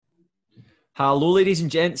Hello, ladies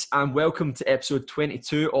and gents, and welcome to episode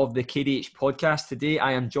 22 of the KDH podcast. Today,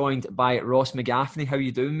 I am joined by Ross McGaffney. How are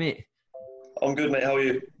you doing, mate? I'm good, mate. How are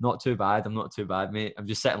you? Not too bad. I'm not too bad, mate. I'm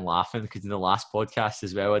just sitting laughing because in the last podcast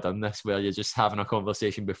as well, I done this where you're just having a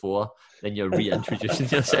conversation before, then you're reintroducing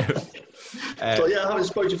yourself. So I haven't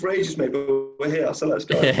spoken to you for ages, mate, but we're here, so let's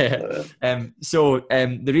go.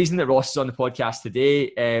 The reason that Ross is on the podcast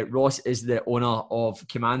today, Ross is the owner of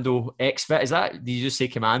Commando X-Fit. Did you just say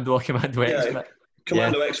Commando or Commando X-Fit?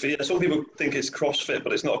 Commando X-Fit. Yeah, some people think it's CrossFit,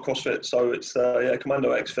 but it's not a CrossFit. So it's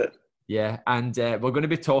Commando X-Fit. Yeah, and we're going to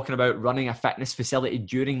be talking about running a fitness facility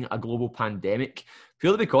during a global pandemic,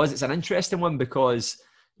 purely because it's an interesting one. Because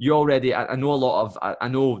you already, I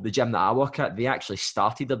know the gym that I work at, they actually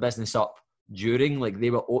started their business up during,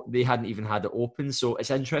 they hadn't even had it open. So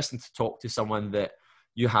it's interesting to talk to someone that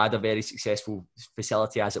you had a very successful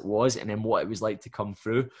facility as it was, and then what it was like to come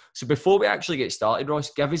through. So before we actually get started,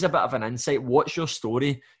 Ross, give us a bit of an insight. What's your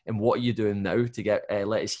story and what are you doing now to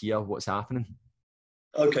let us hear what's happening?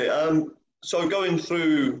 Okay, so going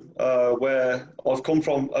through where I've come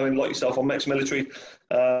from, I mean, like yourself, I'm ex-military.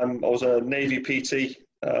 I was a Navy PT,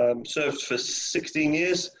 served for 16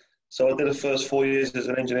 years. So I did the first 4 years as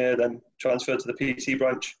an engineer, then transferred to the PT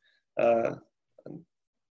branch, and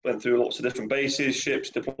went through lots of different bases,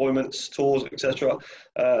 ships, deployments, tours, etc.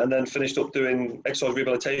 And then finished up doing exercise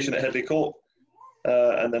rehabilitation at Headley Court.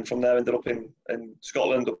 And then from there ended up in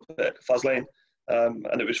Scotland, up at Faslane.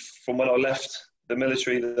 And it was from when I left the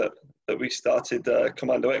military that we started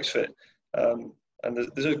Commando X-Fit. And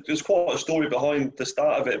there's quite a story behind the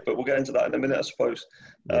start of it, but we'll get into that in a minute, I suppose.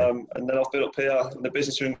 Yeah. And then I've been up here in the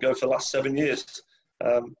business room go for the last 7 years.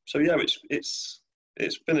 So yeah, it's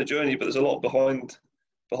been a journey, but there's a lot behind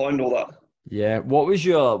all that. Yeah. What was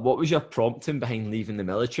your prompting behind leaving the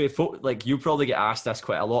military? Like, you probably get asked this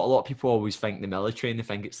quite a lot. A lot of people always think the military and they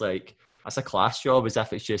think it's like, that's a class job, as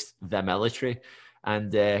if it's just the military.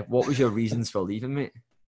 And what was your reasons for leaving, mate?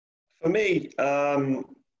 For me, a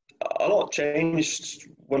lot changed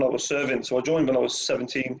when I was serving. So I joined when I was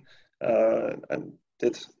 17 and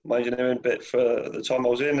did my engineering bit for the time I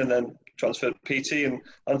was in, and then transferred PT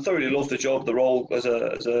and thoroughly loved the job, the role as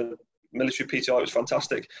a military PTI. It was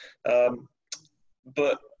fantastic.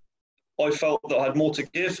 But I felt that I had more to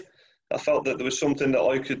give. I felt that there was something that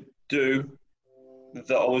I could do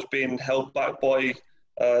that I was being held back by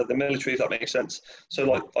the military, if that makes sense. So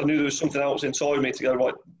like, I knew there was something else inside me to go,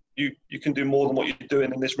 right, you can do more than what you're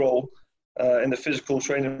doing in this role, in the physical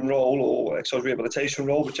training role or exercise rehabilitation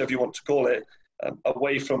role, whichever you want to call it,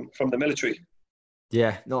 away from the military.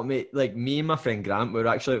 Yeah, no, mate. Like, me and my friend Grant, we were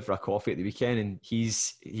actually out for a coffee at the weekend, and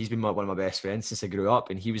he's been one of my best friends since I grew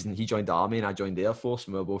up. And he joined the army, and I joined the Air Force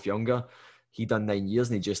when we were both younger. He done 9 years,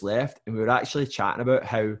 and he just left. And we were actually chatting about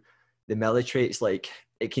how the military, it's like,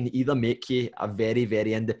 it can either make you a very,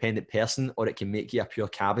 very independent person, or it can make you a pure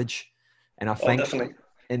cabbage. And I think, definitely.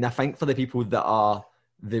 And I think for the people that are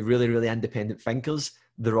the really, really independent thinkers,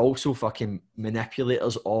 they're also fucking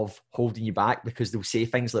manipulators of holding you back, because they'll say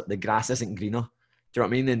things like the grass isn't greener. Do you know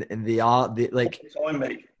what I mean? And they like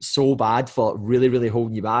so bad for really, really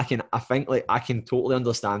holding you back. And I think, like, I can totally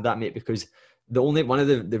understand that, mate, because one of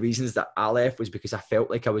the reasons that I left was because I felt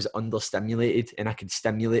like I was understimulated, and I could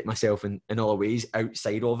stimulate myself in other ways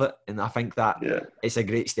outside of it. And I think that it's a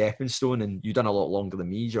great stepping stone, and you've done a lot longer than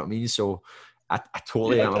me. Do you know what I mean? So I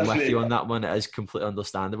totally am with you on that one. It is completely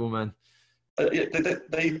understandable, man.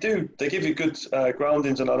 They do. They give you good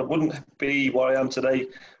groundings, and I wouldn't be where I am today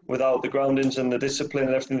without the groundings and the discipline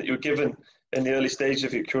and everything that you were given in the early stages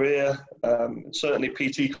of your career. Certainly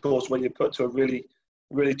PT course, where you're put to a really,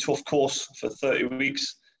 really tough course for 30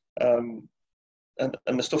 weeks, and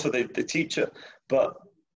the stuff that they teach you. But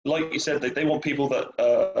like you said, they want people that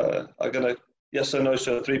are going to yes sir, no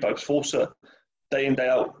sir, 3 bags, 4 sir, day in, day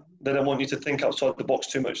out. They don't want you to think outside the box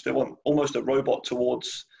too much. They want almost a robot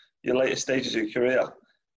towards your later stages of your career,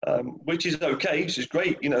 which is okay, which is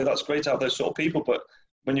great. You know, that's great to have those sort of people. But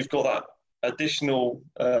when you've got that additional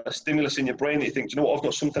stimulus in your brain that you think, do you know what, I've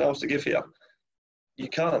got something else to give here, you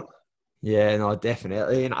can't. Yeah, no,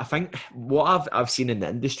 definitely. And I think what I've seen in the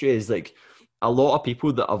industry is, like, a lot of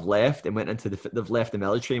people that have left and they've left the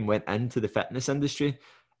military and went into the fitness industry,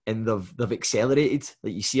 and they've accelerated.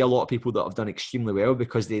 Like, you see a lot of people that have done extremely well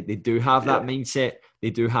because they do have that mindset, they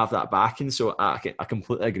do have that backing. So I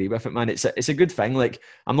completely agree with it, man. It's a good thing. Like,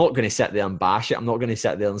 I'm not going to sit there and bash it. I'm not going to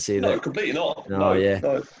sit there and say that. No, completely not. No, yeah.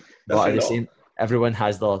 No, but at everyone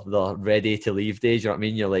has the ready to leave days. You know what I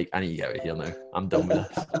mean? You're like, I need to get out of here now. I'm done with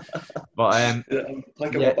this. But Yeah, I'm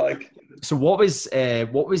packing my bag. So what was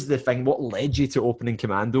the thing? What led you to opening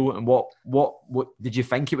Commando, and what did you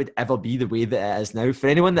think it would ever be the way that it is now? For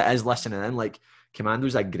anyone that is listening in, like,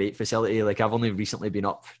 Commando's a great facility. Like, I've only recently been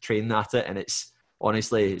up training at it, and it's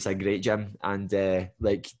honestly a great gym. And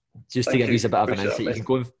like, just to give you a bit of an insight, you can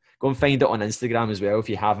go and find it on Instagram as well if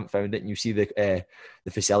you haven't found it, and you see the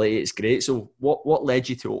facility. It's great. So what led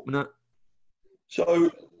you to open it?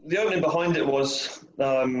 So the opening behind it was,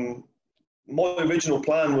 my original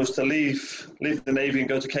plan was to leave the Navy and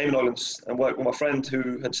go to Cayman Islands and work with my friend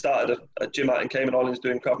who had started a gym out in Cayman Islands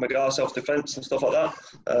doing Krav Maga, self-defense and stuff like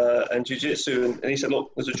that, and jiu-jitsu. And he said,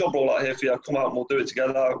 look, there's a job role out here for you. Come out and we'll do it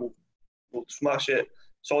together. We'll smash it.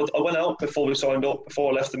 So I went out before we signed up,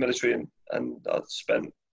 before I left the military, and I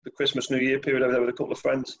spent the Christmas, New Year period over there with a couple of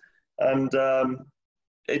friends. And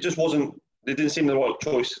it didn't seem the right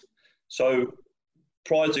choice. So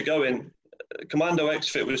prior to going, Commando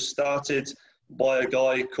X-Fit was started by a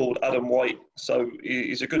guy called Adam White. So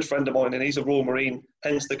he's a good friend of mine, and he's a Royal Marine,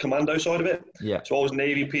 hence the commando side of it. Yeah. So I was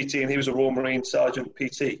Navy PT and he was a Royal Marine Sergeant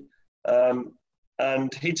PT.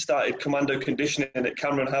 And he'd started commando conditioning at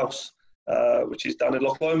Cameron House, which is down in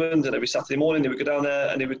Loch Lomond. And every Saturday morning he would go down there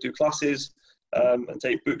and he would do classes and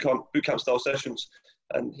take boot camp style sessions.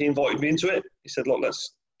 And he invited me into it. He said, look,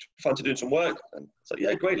 let's fancy doing some work. And I said,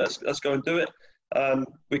 yeah, great, let's go and do it.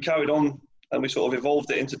 We carried on, and we sort of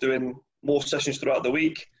evolved it into doing more sessions throughout the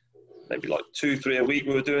week, maybe like 2-3 a week.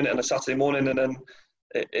 We were doing it on a Saturday morning, and then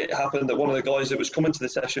it happened that one of the guys that was coming to the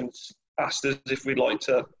sessions asked us if we'd like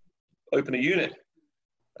to open a unit.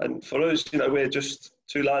 And for us, we're just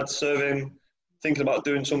two lads serving, thinking about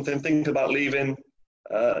doing something, thinking about leaving.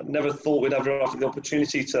 Never thought we'd ever have the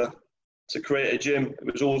opportunity to create a gym.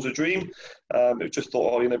 It was always a dream. It just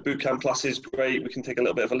thought, boot camp classes, great, we can take a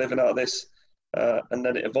little bit of a living out of this. And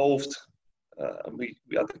then it evolved. And we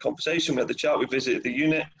had the conversation, we had the chat, we visited the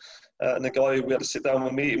unit, and the guy, we had to sit down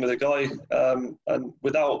and meeting with a guy, and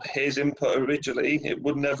without his input originally, it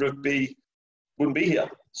wouldn't be here.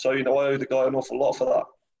 So, I owe the guy an awful lot for that.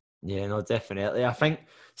 Yeah, no, definitely. I think,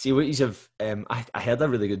 see what you have, I heard a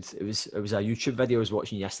really good, it was a YouTube video I was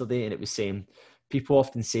watching yesterday, and it was saying, people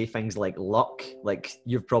often say things like luck, like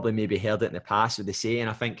you've probably maybe heard it in the past, what they say, and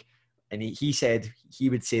I think, and he said, he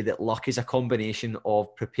would say that luck is a combination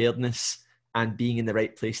of preparedness and being in the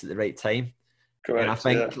right place at the right time. Correct. And I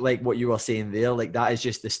think, like what you were saying there, like that is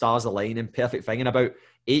just the stars aligning, perfect thing. And about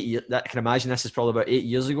 8 years, I can imagine this is probably about 8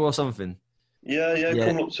 years ago or something. Yeah.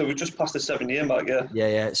 Coming up, so we just passed the 7-year mark, yeah.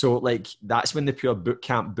 Yeah. So like that's when the pure boot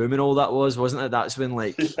camp boom and all that was, wasn't it? That's when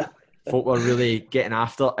like folk were really getting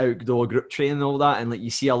after outdoor group training and all that. And like you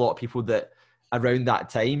see a lot of people that around that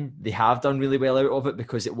time, they have done really well out of it,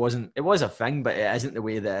 because it was a thing, but it isn't the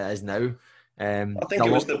way that it is now. I think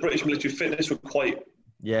it was the British military fitness were quite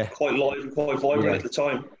live and quite vibrant at the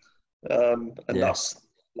time. That's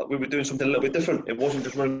like, we were doing something a little bit different. It wasn't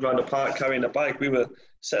just running around the park carrying a bag. We were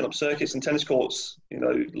setting up circuits and tennis courts,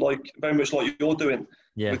 like very much like you're doing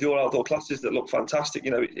with your outdoor classes that look fantastic.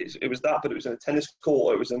 It was that, but it was in a tennis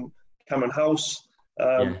court, it was in Cameron House,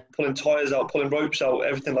 pulling tyres out, pulling ropes out,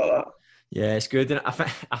 everything like that. Yeah, it's good. And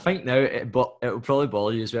I think now it will probably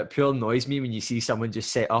bother you as well. It pure annoys me when you see someone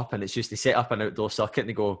just set up, and it's just they set up an outdoor circuit and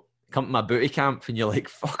they go, come to my booty camp, and you're like,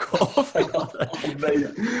 fuck off.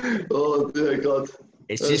 Oh dear God.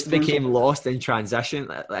 It's just became lost in translation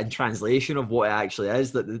of what it actually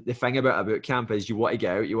is. That the thing about a boot camp is you want to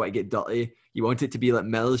get out, you want to get dirty, you want it to be like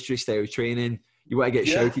military style training, you want to get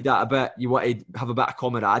shouted at a bit, you want to have a bit of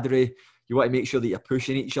camaraderie, you want to make sure that you're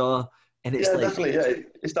pushing each other. And it's definitely.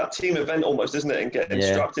 It's that team event almost, isn't it? And getting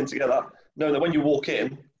strapped in together. Knowing that when you walk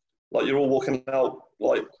in, like you're all walking out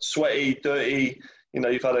like sweaty, dirty.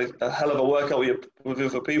 You've had a hell of a workout with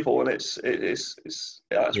other people, and it's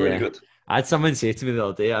really good. I had someone say to me the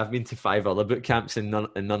other day, I've been to 5 other boot camps and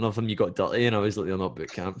none of them you got dirty, and I was like, they're not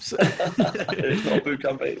boot camps. It's not a boot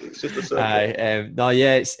camp, mate. It's just a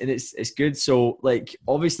circuit. It's good. So like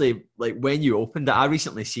obviously, like when you opened it, I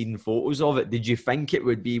recently seen photos of it. Did you think it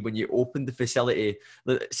would be when you opened the facility?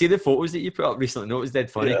 See the photos that you put up recently? No, it was dead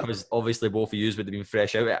funny because obviously both of you would have been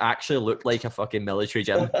fresh out. It actually looked like a fucking military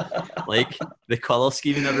gym, like the colour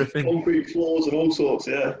scheme and everything. Concrete floors and all sorts.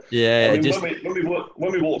 Yeah. Yeah. I mean,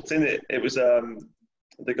 when we walked in it was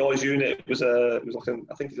the guy's unit. It was like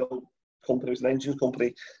I think his old company, it was an engine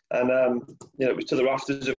company, and it was to the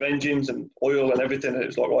rafters of engines and oil and everything. And it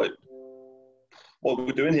was like, right, what are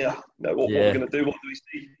we doing here? What we're going to do? What do we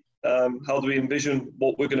see? How do we envision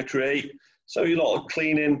what we're going to create? So a lot of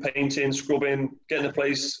cleaning, painting, scrubbing, getting the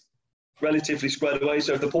place relatively spread away.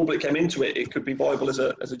 So if the public came into it, it could be viable as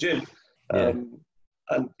a gym. Yeah.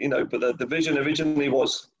 And but the vision originally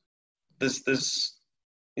was there's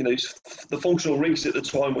the functional rigs at the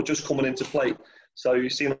time were just coming into play. So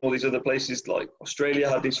you've seen all these other places like Australia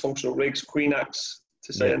had these functional rigs, Queen Axe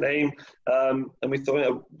to say a name, and we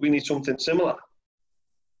thought we need something similar.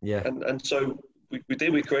 Yeah. And so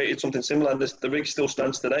we created something similar, and the rig still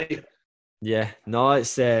stands today. Yeah, no,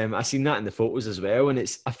 it's I seen that in the photos as well, and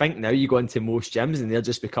it's I think now you go into most gyms and they're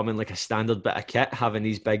just becoming like a standard bit of kit, having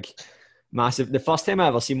these big, massive. The first time I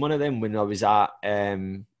ever seen one of them when I was at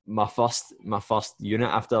my first unit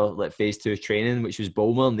after like phase 2 training, which was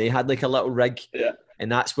Bulmer, and they had like a little rig,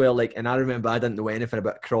 and that's where like, and I remember I didn't know anything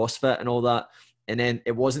about CrossFit and all that, and then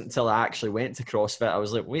it wasn't until I actually went to CrossFit I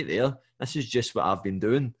was like, wait there, this is just what I've been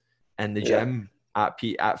doing in the gym. At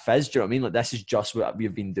Fizz, do you know what I mean? Like this is just what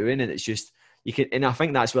we've been doing, and it's just you can. And I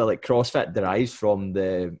think that's where like CrossFit derives from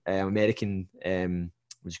the American, what do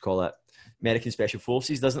you call it? American Special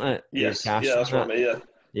Forces, doesn't it? Yes, yeah, that's what I mean.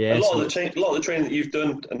 Yeah. A lot of the training that you've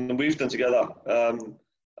done and we've done together,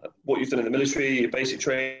 what you've done in the military, your basic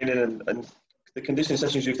training, and the conditioning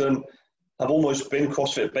sessions you've done have almost been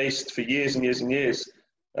CrossFit based for years and years and years.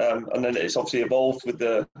 And then it's obviously evolved with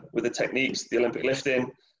the techniques, the Olympic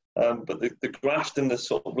lifting. But the graft and the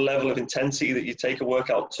sort of level of intensity that you take a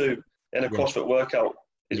workout to in a CrossFit workout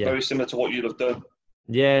is very similar to what you'd have done.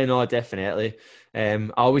 Yeah, no, definitely. I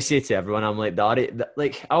always say to everyone, I'm like,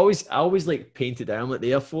 like I always like paint it down. Like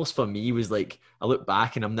the Air Force for me was like, I look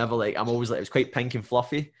back and I'm always like, it was quite pink and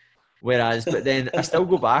fluffy. Whereas, but then I still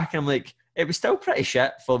go back and I'm like, it was still pretty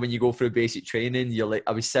shit for when you go through basic training. You're like,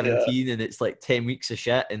 I was 17 and it's like 10 weeks of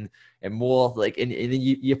shit and more like, and then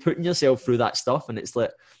you're putting yourself through that stuff. And it's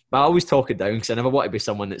like, but I always talk it down because I never want to be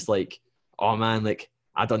someone that's like, oh man, like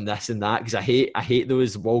I done this and that. Because I hate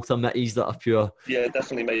those Walter Mitties that are pure. Yeah,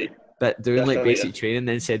 definitely, mate. But doing like basic training,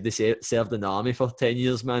 then said they served in the army for 10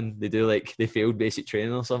 years, man. They failed basic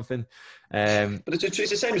training or something. But it's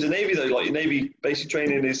the same as the Navy though. Like your Navy basic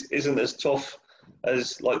training isn't as tough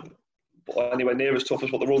as like anywhere near as tough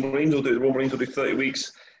as what the Royal Marines will do. The Royal Marines will do 30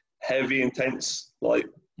 weeks, heavy, intense, like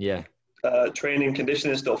training,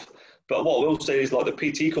 conditioning stuff. But what I will say is like the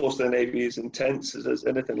PT course in the Navy is intense as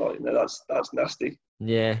anything like that's nasty.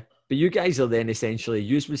 Yeah. But you guys are then essentially,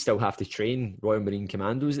 you would still have to train Royal Marine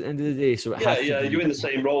Commandos at the end of the day. So you're in the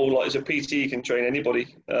same role. Like as a PT, you can train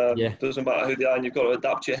anybody. Doesn't matter who they are, and you've got to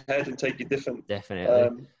adapt your head and take your different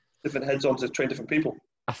heads on to train different people.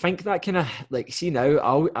 I think that kind of like, see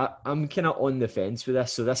now, I'm kind of on the fence with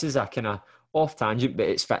this. So this is a kind of off tangent, but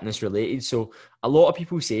it's fitness related. So a lot of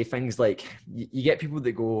people say things like, you get people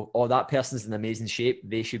that go, oh, that person's in amazing shape,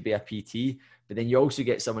 they should be a PT. But then you also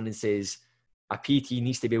get someone that says a PT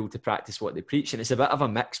needs to be able to practice what they preach. And it's a bit of a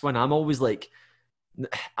mixed one. I'm always like,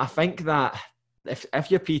 I think that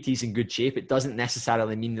if your PT's in good shape, it doesn't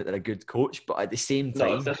necessarily mean that they're a good coach. But at the same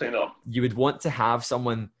time, no, definitely not. You would want to have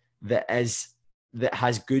someone that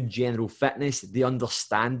has good general fitness. They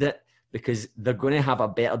understand it, because they're going to have a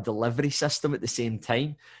better delivery system at the same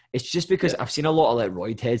time. It's just because I've seen a lot of like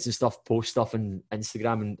roid heads and stuff post stuff on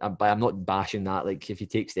Instagram, and I'm not bashing that. Like if you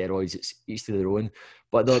take steroids, it's each to their own.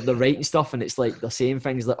 But they're writing stuff, and it's like they're saying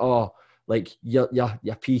things like, "Oh, like your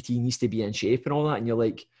PT needs to be in shape and all that," and you're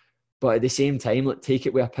like, but at the same time, like take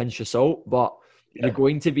it with a pinch of salt. But you're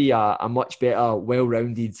going to be a much better,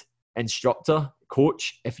 well-rounded instructor,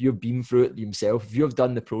 coach if you've been through it yourself, if you've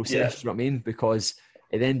done the process. You know what I mean? Because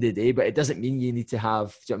at the end of the day, but it doesn't mean you need to have,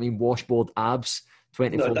 do you know what I mean, washboard abs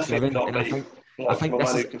 24/7. And I think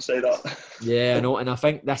this is, can say that. Yeah, I know, and I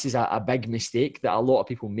think this is a big mistake that a lot of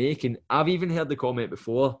people make. And I've even heard the comment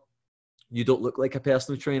before, you don't look like a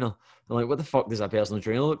personal trainer. I'm like, what the fuck does a personal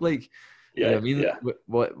trainer look like? Yeah, you know what I mean?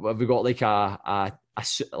 What have we got, like a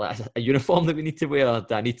uniform that we need to wear?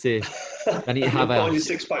 Do I need to have a on your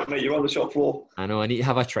six pack, mate? You're on the shop floor. I know. I need to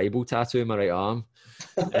have a tribal tattoo in my right arm.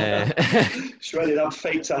 Shredded up,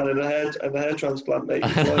 fake tan and a hair transplant, mate.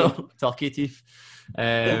 Turkey teeth.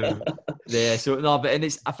 So no, but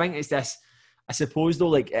I think it's this. I suppose though,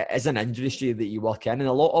 like it is an industry that you work in, and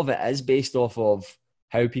a lot of it is based off of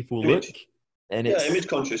how people look. And it's image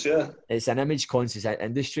conscious. It's an image conscious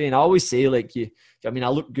industry, and I always say, like, I mean, I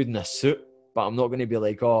look good in a suit, but I'm not going to be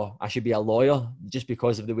like, oh, I should be a lawyer just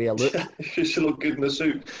because of the way I look. You should look good in a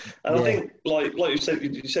suit. And I think, like you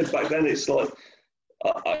said back then, it's like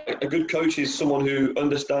a good coach is someone who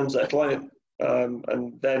understands their client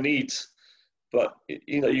and their needs. But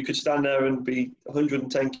you could stand there and be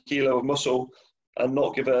 110 kilo of muscle and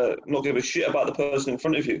not give a shit about the person in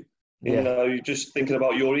front of you. You're just thinking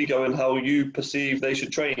about your ego and how you perceive they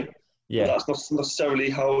should train. That's not necessarily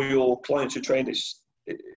how your client should train.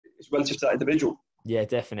 it's relative to that individual. Yeah,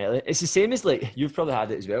 definitely. It's the same as, like, you've probably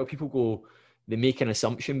had it as well. People go, they make an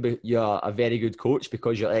assumption, but you're a very good coach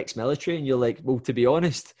because you're ex-military, and you're like, well, to be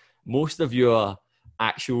honest, most of your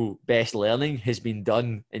actual best learning has been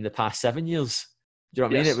done in the past 7 years. Do you know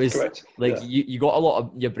what I mean? It was correct. like you got a lot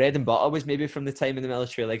of your bread and butter was maybe from the time in the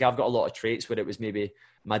military. Like, I've got a lot of traits where it was maybe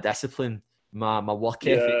my discipline, my work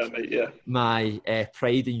ethic, my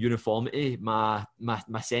pride in uniformity, my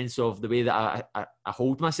sense of the way that I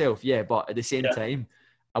hold myself. Yeah, but at the same time,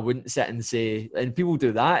 I wouldn't sit and say, and people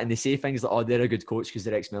do that and they say things like, oh, they're a good coach because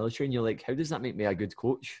they're ex-military, and you're like, how does that make me a good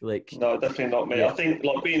coach? Like, no, definitely not me. I think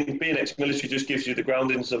like being ex-military just gives you the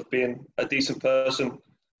groundings of being a decent person,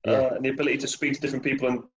 and the ability to speak to different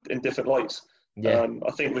people in different lights.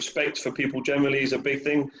 I think respect for people generally is a big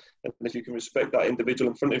thing, and if you can respect that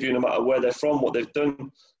individual in front of you, no matter where they're from, what they've done,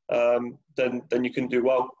 then you can do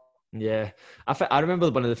well. Yeah, I remember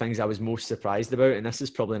one of the things I was most surprised about, and this is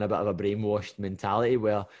probably in a bit of a brainwashed mentality,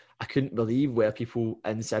 where I couldn't believe where people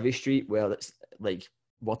in Civvy Street, where it's like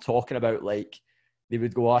we're talking about, like, they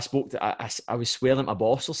would go, I was swearing at my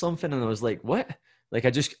boss or something, and I was like, what? Like,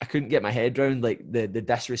 I couldn't get my head around, like, the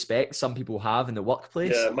disrespect some people have in the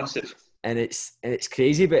workplace. Yeah, massive. And it's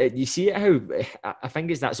crazy, but you see it how I think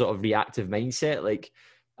it's that sort of reactive mindset. Like,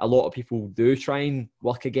 a lot of people do try and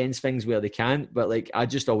work against things where they can't, but like, I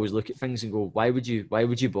just always look at things and go, why would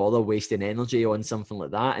you bother wasting energy on something like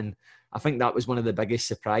that? And I think that was one of the biggest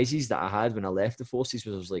surprises that I had when I left the forces,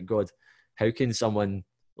 was I was like, God, how can someone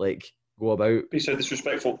like go about be so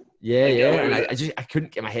disrespectful? And I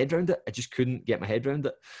couldn't get my head around it. I just couldn't get my head around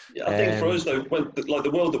it. Yeah, I think for us though, when like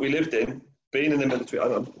the world that we lived in, being in the military, I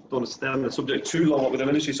don't want to stay on the subject too long with the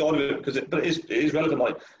military side of it, because it is relevant.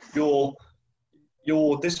 Like,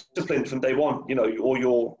 you're disciplined from day one, you know, or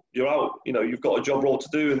you're out, you know, you've got a job role to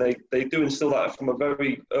do, and they do instill that from a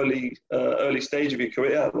very early stage of your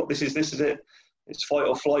career. Look, this is it. It's fight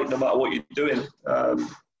or flight, no matter what you're doing.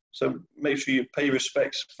 So make sure you pay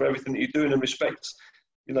respects for everything that you're doing, and respect,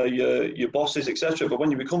 you know, your bosses, etc. But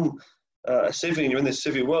when you become a civvy and you're in this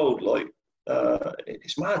civvy world, like,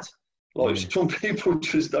 it's mad. Like, some people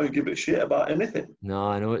just don't give a shit about anything. No,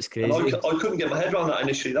 I know, it's crazy. And I couldn't get my head around that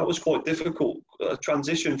initially. That was quite difficult. A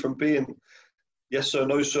transition from being yes sir,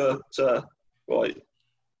 no sir, to right.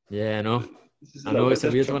 Yeah, I know. I know, it's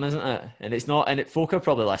a weird one, isn't it? And it's not, and folk are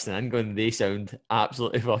probably listening and going, they sound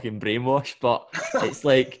absolutely fucking brainwashed. But it's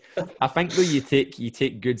like, I think though, you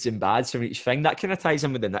take goods and bads from each thing. That kind of ties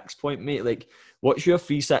in with the next point, mate. Like, what's your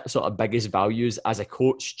three sort of biggest values as a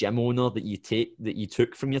coach, gym owner, that you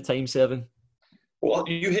took from your time serving? Well,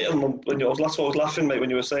 you hit them when I was laughing, mate,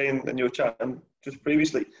 when you were saying, and you were chatting just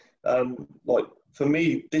previously. Like, for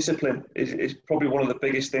me, discipline is probably one of the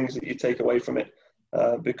biggest things that you take away from it.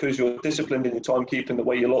 Because you're disciplined in your timekeeping, the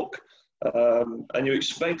way you look, and you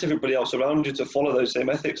expect everybody else around you to follow those same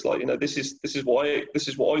ethics. Like, you know, this is what I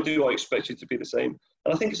do. I expect you to be the same,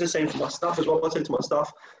 and I think it's the same for my staff as well. I say to my staff,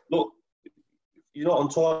 look, you're not on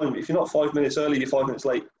time. If you're not 5 minutes early, you're 5 minutes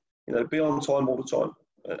late. You know, be on time all the time,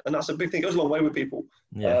 and that's a big thing. It goes a long way with people.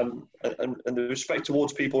 Yeah. And the respect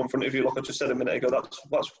towards people in front of you, like I just said a minute ago,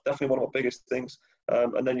 that's definitely one of my biggest things.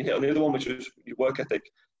 And then you hit on the other one, which is your work ethic.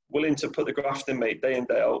 Willing to put the graft in, mate, day in,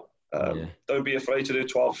 day out. Don't be afraid to do a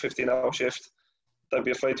 12, 15-hour shift. Don't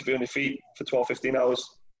be afraid to be on your feet for 12, 15 hours.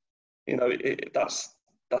 You know, that's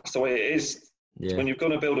the way it is. Yeah. When you're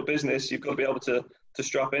going to build a business, you've got to be able to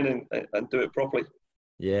strap in and do it properly.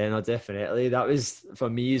 Yeah, no, definitely. That was, for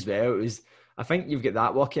me as well, I think you've got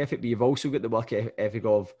that work ethic, but you've also got the work ethic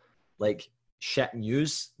of, like, shit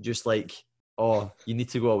news. Just like, oh, you need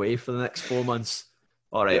to go away for the next 4 months.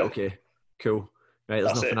 All right, okay, cool. Right,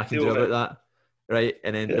 there's nothing I can do about that. Right,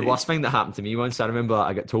 and then the worst thing that happened to me once, I remember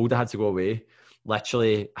I got told I had to go away.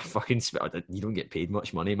 Literally, I fucking spent, you don't get paid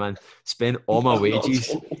much money, man. Spent all my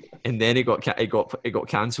wages, and then it got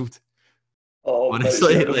cancelled. Oh,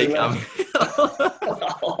 honestly, like, that's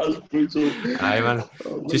brutal. Aye, man.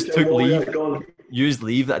 Just took leave, used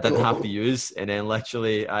leave that I didn't have to use, and then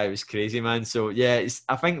literally, it was crazy, man. So yeah,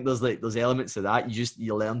 I think there's elements of that.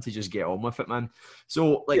 You learn to just get on with it, man.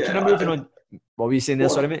 So, like, kind of moving on. What were you saying there?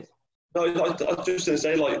 Sorry, mate. No, I was just going to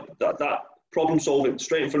say, like, that problem solving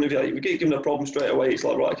straight in front of you. Like, you get given a problem straight away. It's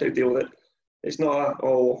like, right, okay, deal with it. It's not,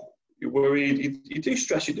 oh, you're worried. You do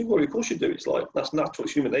stress, you do worry. Of course you do. It's like, that's natural,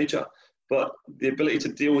 it's human nature. But the ability to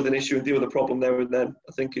deal with an issue and deal with a problem there and then,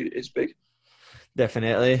 I think, is big.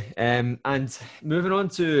 Definitely. And moving on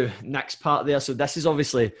to next part there. So this is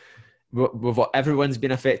obviously, with what everyone's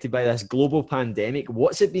been affected by this global pandemic.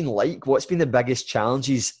 What's it been like? What's been the biggest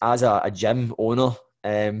challenges as a gym owner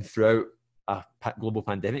throughout a global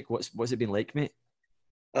pandemic? What's it been like, mate?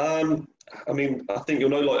 I mean, I think you'll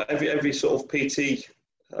know, like every sort of PT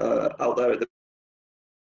out there at the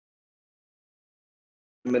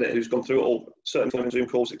minute who's gone through it all, certain Zoom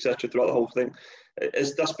calls, etc., throughout the whole thing.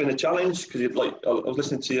 That's been a challenge because I was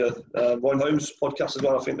listening to your Ryan Holmes podcast as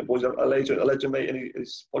well. I think the boys are a legend, mate, and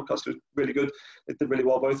his podcast was really good. It did really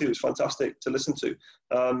well, both of you. It was fantastic to listen to.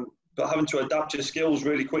 But having to adapt your skills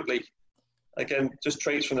really quickly, again, just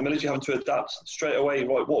traits from the military, having to adapt straight away.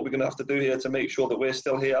 Right, what are we going to have to do here to make sure that we're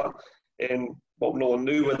still here in what no one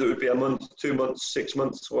knew, whether it would be a month, 2 months, 6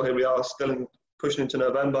 months, or here we are still pushing into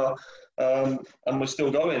November, and we're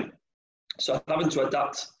still going. So having to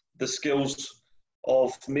adapt the skills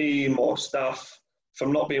of me, my staff,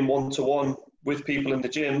 from not being one-to-one with people in the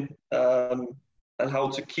gym, and how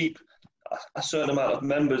to keep a certain amount of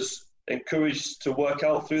members encouraged to work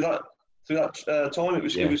out through that time. It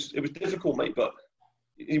was difficult, mate, but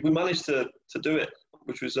we managed to do it,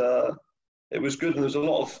 which was it was good, and there was a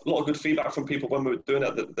lot of good feedback from people when we were doing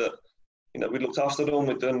it. That you know, we looked after them.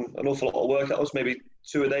 We'd done an awful lot of workouts, maybe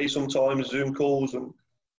 2 a day sometimes, Zoom calls, and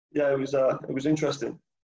yeah, it was interesting.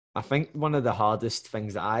 I think one of the hardest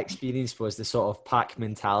things that I experienced was the sort of pack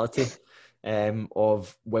mentality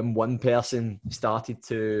of when one person started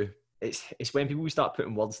to. It's when people start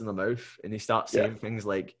putting words in their mouth and they start saying things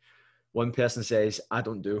like, one person says, I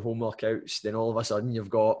don't do home workouts. Then all of a sudden you've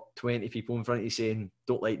got 20 people in front of you saying,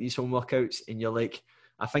 don't like these home workouts. And you're like,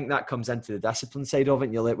 I think that comes into the discipline side of it.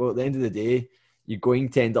 And you're like, well, at the end of the day, you're going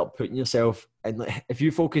to end up putting yourself, and like, if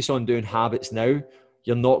you focus on doing habits now,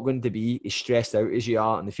 you're not going to be as stressed out as you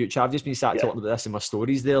are in the future. I've just been talking about this in my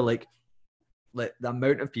stories there. Like the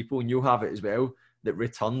amount of people, and you'll have it as well, that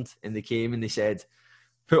returned and they came and they said,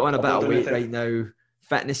 put on a bit of weight right now.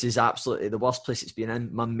 Fitness is absolutely the worst place it's been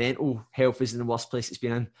in. My mental health is in the worst place it's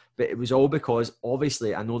been in. But it was all because,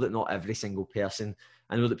 obviously, I know that not every single person,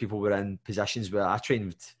 I know that people were in positions where I trained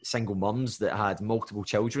with single mums that had multiple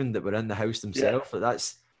children that were in the house themselves. But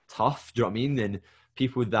that's tough, do you know what I mean? And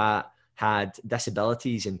people that had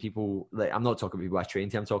disabilities, and people, like, I'm not talking about people I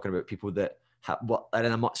trained to, I'm talking about people that are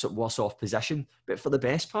in a much worse off position. But for the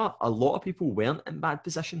best part, a lot of people weren't in bad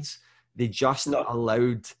positions. They just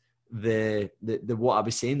allowed the what I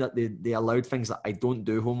was saying, that they allowed things like, I don't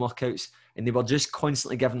do home workouts, and they were just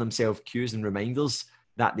constantly giving themselves cues and reminders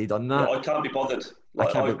that they done that. Yeah, I can't be bothered. Like,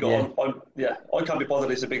 I can't be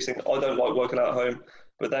bothered is a big thing. I don't like working out at home,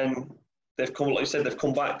 but then they've come, like you said, they've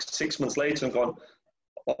come back 6 months later and gone,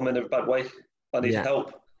 I'm in a bad way. I need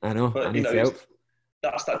help. I know. But I need help.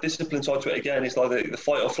 That's that discipline side to it again. It's like the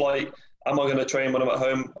fight or flight. Am I going to train when I'm at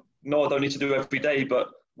home? No, I don't need to do it every day, but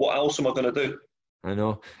what else am I going to do? I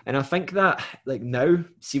know. And I think that, like, now,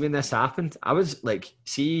 see, when this happened, I was like,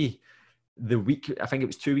 see, the week, I think it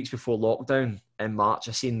was 2 weeks before lockdown in March,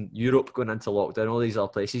 I seen Europe going into lockdown, all these other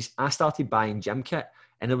places. I started buying gym kit,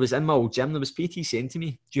 and it was in my old gym. There was PT saying to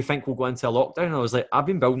me, do you think we'll go into a lockdown? And I was like, I've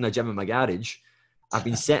been building a gym in my garage. I've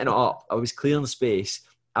been setting it up. I was clearing space.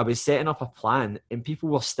 I was setting up a plan, and people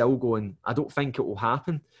were still going, I don't think it will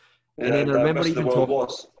happen. And then I remember even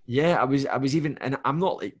talking. Yeah, I was even, and I'm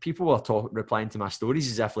not like, people were replying to my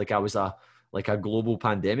stories as if like I was a global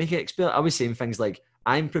pandemic expert. I was saying things like,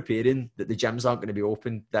 I'm preparing that the gyms aren't going to be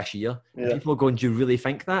open this year. Yeah. And people are going, do you really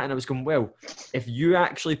think that? And I was going, well, if you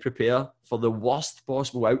actually prepare for the worst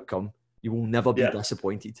possible outcome, you will never be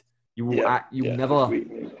disappointed. You will, you'll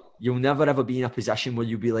never ever be in a position where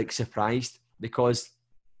you'll be like surprised, because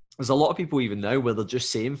there's a lot of people even now where they're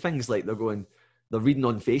just saying things like they're reading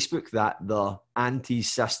on Facebook that their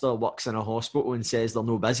auntie's sister works in a hospital and says they're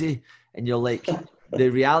no busy. And you're like, the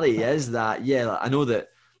reality is that, I know that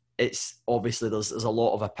it's obviously there's a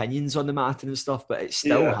lot of opinions on the matter and stuff, but it's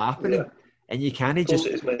still happening. Yeah. And you can't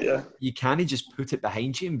just put it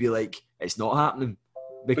behind you and be like, it's not happening.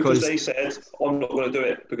 Because they said, I'm not going to do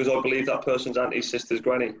it because I believe that person's auntie's sister's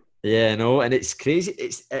granny. Yeah, no, and it's crazy.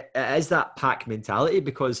 It is that pack mentality,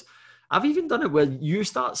 because I've even done it where you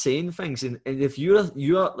start saying things, and if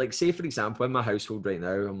you're like, say for example, in my household right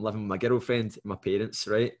now, I'm living with my girlfriend and my parents,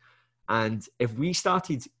 right? And if we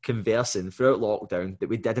started conversing throughout lockdown that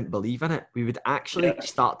we didn't believe in it, we would actually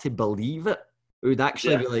start to believe it. We would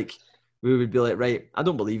actually be like, right, I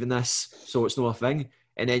don't believe in this, so it's not a thing.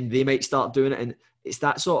 And then they might start doing it, and it's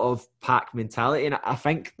that sort of pack mentality. And I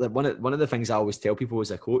think that one of the things I always tell people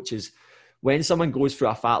as a coach is, when someone goes through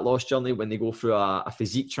a fat loss journey, when they go through a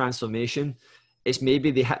physique transformation, it's maybe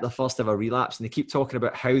they hit their first ever relapse and they keep talking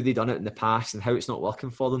about how they done it in the past and how it's not working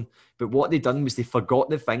for them. But what they done was they forgot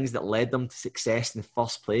the things that led them to success in the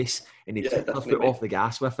first place, and they took their foot off the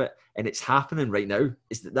gas with it. And it's happening right now.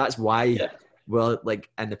 That's why we're like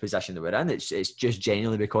in the position that we're in. It's just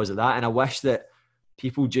genuinely because of that. And I wish that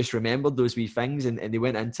people just remembered those wee things and they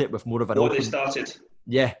went into it with more of an open... They started.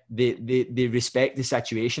 Yeah, they respect the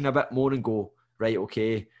situation a bit more and go, right,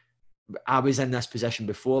 okay, I was in this position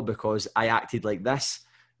before because I acted like this.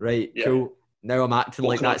 Right, cool. Now I'm acting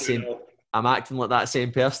like that same... I'm acting like that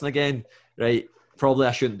same person again. Right, probably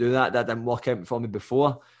I shouldn't do that. That didn't work out for me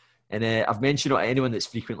before. And I've mentioned it to anyone that's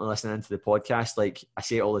frequently listening to the podcast, like I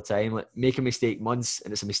say it all the time, like make a mistake once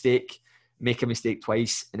and it's a mistake, make a mistake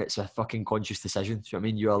twice and it's a fucking conscious decision. Do you know what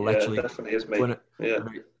I mean? You are literally definitely is, mate.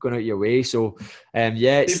 Going out your way. So,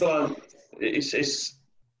 people are, it's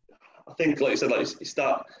I think, like I said, like it's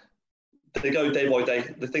that they go day by day.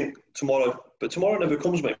 They think tomorrow, but tomorrow never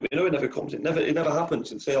comes, mate. You know it never comes. It never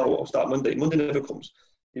happens. And say, oh, I'll start Monday. Monday never comes.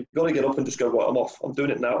 You've got to get up and just go, right, I'm off. I'm doing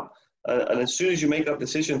it now. And as soon as you make that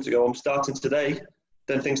decision to go, I'm starting today,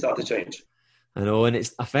 then things start to change. I know, and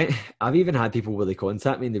I think I've even had people where they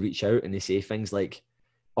contact me and they reach out and they say things like,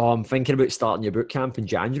 oh, I'm thinking about starting your boot camp in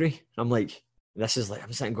January. And I'm like, this is like,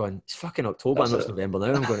 I'm sitting going, it's fucking October. I know it's November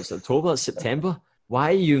now. I'm going, it's October, it's September.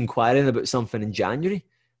 Why are you inquiring about something in January?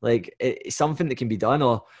 Like, it's something that can be done.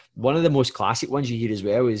 Or one of the most classic ones you hear as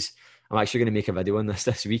well is, I'm actually going to make a video on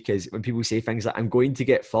this week, is when people say things like, I'm going to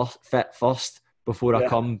get fit first before I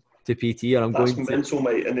come to PT, or That's mental,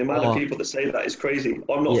 mate. And the amount of people that say that is crazy.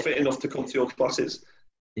 I'm not fit enough to come to your classes.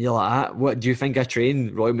 You're like, what do you think I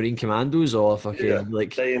train Royal Marine Commandos or fucking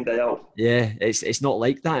like day in, day out? Yeah, it's not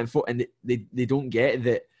like that. And they don't get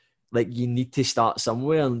that, like, you need to start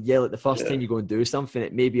somewhere. And like the first time you go and do something,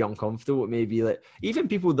 it may be uncomfortable. It may be like, even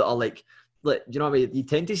people that are like, you know what I mean? You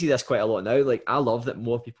tend to see this quite a lot now. Like, I love that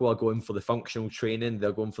more people are going for the functional training.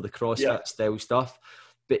 They're going for the CrossFit style stuff.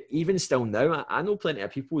 But even still now, I know plenty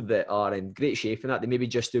of people that are in great shape and that they maybe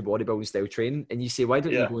just do bodybuilding style training. And you say, why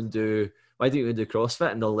don't you go and do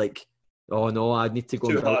CrossFit? And they're like, oh no, I need to go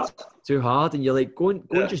too hard. And you're like, go and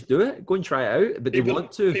just do it. Go and try it out. But they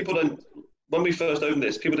want to. People don't. When we first opened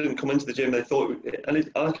this, people didn't come into the gym. They thought,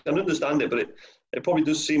 and I can understand it, but it probably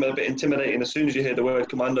does seem a bit intimidating. As soon as you hear the word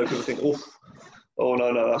commando, people think, oh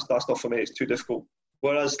no, that's not for me. It's too difficult.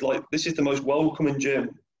 Whereas, like, this is the most welcoming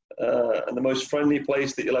gym and the most friendly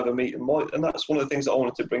place that you'll ever meet. And that's one of the things that I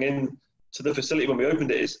wanted to bring in to the facility when we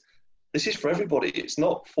opened it. Is this is for everybody. It's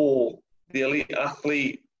not for the elite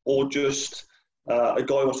athlete or just a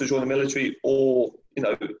guy who wants to join the military or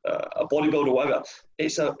a bodybuilder or whatever.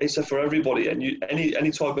 It's a for everybody, and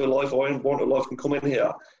any type of life or any want of life can come in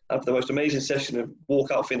here, have the most amazing session and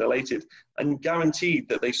walk out feeling elated, and guaranteed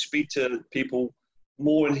that they speak to people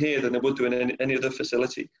more in here than they would do in any other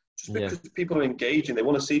facility. Just because people are engaging, they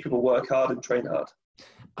want to see people work hard and train hard.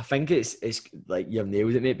 I think it's like you've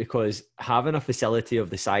nailed it, mate, because having a facility of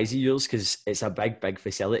the size of yours, because it's a big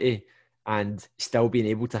facility, and still being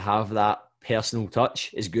able to have that personal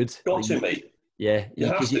touch is good. Got to, mate. Yeah, you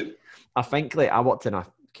have to. I think, like, I worked in a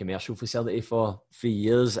commercial facility for 3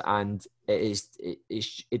 years, and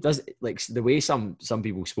it does, like, the way some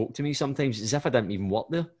people spoke to me sometimes, as if I didn't even work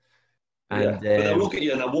there. And, but they'll look at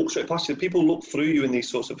you and they'll walk straight past you. People look through you in these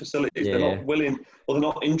sorts of facilities. They're not willing, or they're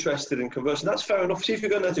not interested in conversing. That's fair enough. See, if you're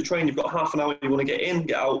going there to train, you've got half an hour, you want to get in,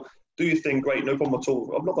 get out, do your thing, great, no problem at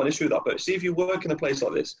all. I've not got an issue with that. But see, if you work in a place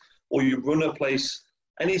like this, or you run a place,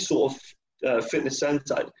 any sort of fitness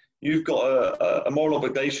centre, you've got a moral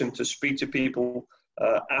obligation to speak to people,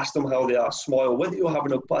 ask them how they are, smile. Whether you're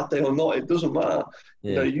having a bad day or not, it doesn't matter.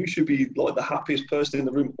 You should be like the happiest person in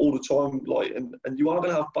the room all the time. Like, and you are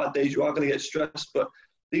going to have bad days, you are going to get stressed, but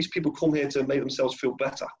these people come here to make themselves feel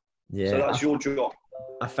better. So that's your job.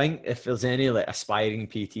 I think if there's any like aspiring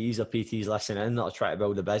PTs or PTs listening that are trying to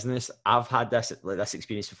build a business, I've had this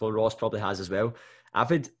experience before. Ross probably has as well.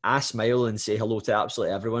 I smile and say hello to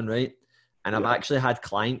absolutely everyone, right? And I've actually had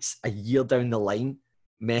clients a year down the line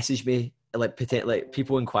message me, like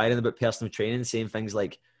people inquiring about personal training, saying things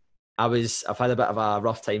like, I've had a bit of a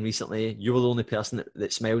rough time recently. You were the only person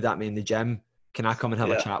that smiled at me in the gym. Can I come and have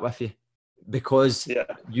a chat with you? Because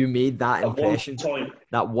you made that impression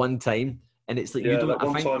that one time. And it's like,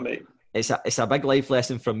 mate. It's a big life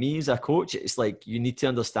lesson from me as a coach. It's like, you need to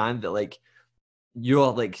understand that, like,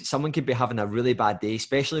 you're like, someone could be having a really bad day,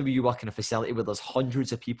 especially when you work in a facility where there's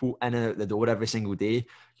hundreds of people in and out the door every single day.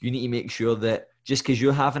 You need to make sure that just because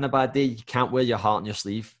you're having a bad day, you can't wear your heart on your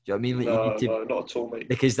sleeve. Do you know what I mean? Like, no, you need to, no, not at all, mate.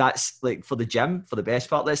 Because that's like, for the gym, for the best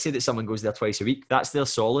part, let's say that someone goes there twice a week. That's their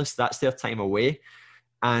solace. That's their time away.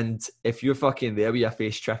 And if you're fucking there with your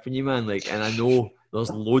face tripping you, man, like, and I know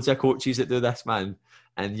there's loads of coaches that do this, man.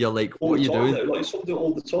 And you're like, what are you doing? Though. Like, some do it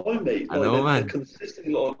all the time, mate. I know, man. They're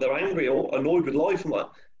consistently, like, they're angry or annoyed with life. I'm like,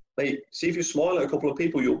 mate, see, if you smile at a couple of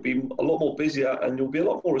people, you'll be a lot more busier and you'll be a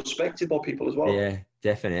lot more respected by people as well. Yeah,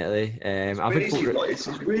 definitely. It's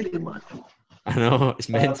really mad. I know, it's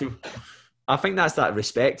mental. I think that's that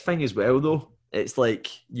respect thing as well, though. It's like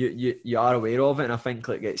you are aware of it, and I think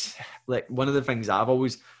like it's like one of the things I've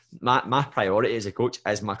always my priority as a coach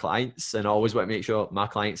is my clients, and I always want to make sure my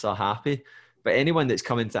clients are happy. But anyone that's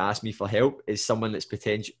coming to ask me for help is someone that's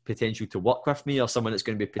potential to work with me, or someone that's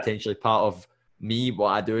going to be potentially part of me, what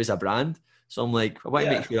I do as a brand. So I'm like, I want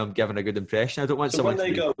to make sure I'm giving a good impression. I don't want So someone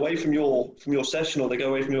when they go away from your session, or they go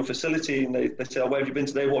away from your facility, and they say, oh, where have you been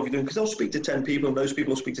today? What have you done? Because they'll speak to 10 people, and those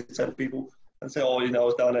people will speak to 10 people and say, oh, I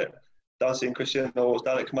was down at Dancing Christian, or I was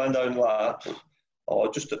down at Commando, and like,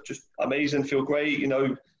 oh, just amazing, feel great,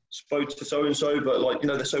 spoke to so-and-so, but like,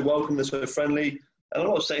 they're so welcome, they're so friendly. And I'm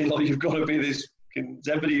not saying like you've got to be this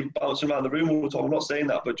zebedee bouncing around the room all the time. I'm not saying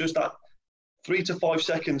that, but just that 3 to 5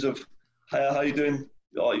 seconds of, hey, how you doing?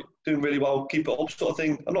 Like, doing really well, keep it up, sort of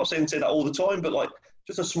thing. I'm not saying say that all the time, but like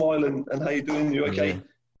just a smile and how you doing? You okay?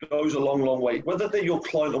 Goes a long, long way. Whether they're your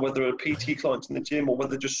client or whether they're a PT client in the gym or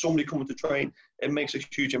whether just somebody coming to train, it makes a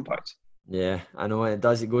huge impact. Yeah, I know it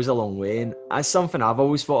does. It goes a long way, and that's something I've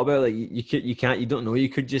always thought about. Like you don't know. You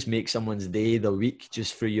could just make someone's day, the week,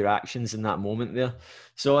 just through your actions in that moment there.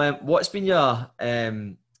 So, what's been your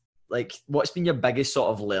biggest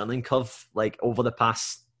sort of learning curve like over the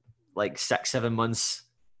past like 6-7 months?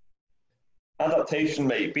 Adaptation,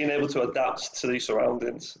 mate. Being able to adapt to these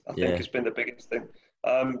surroundings, I think, has been the biggest thing.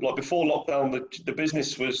 Like before lockdown, the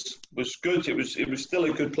business was good. It was still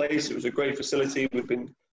a good place. It was a great facility. We've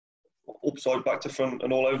been upside, back to front,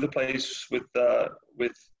 and all over the place with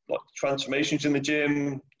like transformations in the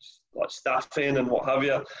gym, like staffing and what have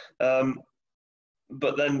you.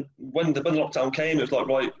 But then when the lockdown came, it was like,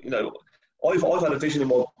 right, I've had a vision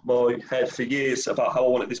in my head for years about how I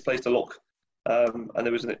wanted this place to look. And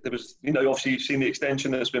there was obviously you've seen the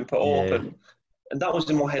extension that's been put up, and that was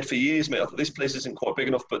in my head for years, mate. I thought this place isn't quite big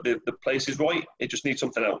enough, but the place is right. It just needs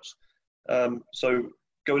something else. So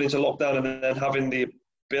going into lockdown and then having the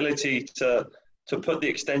ability to put the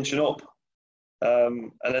extension up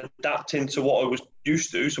and adapting to what I was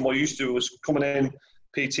used to. So what I used to was coming in,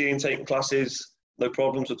 PTing, taking classes, no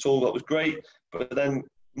problems at all. That was great. But then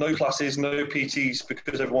no classes, no PTs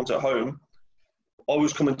because everyone's at home. I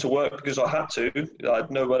was coming to work because I had to. I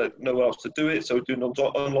had nowhere else to do it. So doing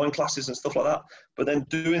online classes and stuff like that. But then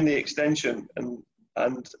doing the extension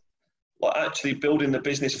and like actually building the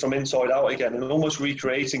business from inside out again and almost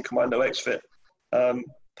recreating Commando X-Fit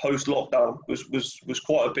post lockdown was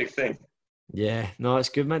quite a big thing. Yeah, no, it's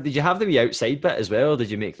good, man. Did you have the wee outside bit as well? Or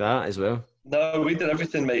did you make that as well? No, we did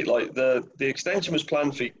everything, mate. Like the extension was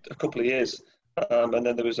planned for a couple of years. And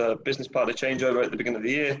then there was a business partner changeover at the beginning of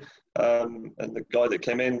the year. And the guy that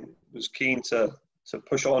came in was keen to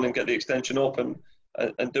push on and get the extension up and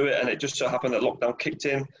do it. And it just so happened that lockdown kicked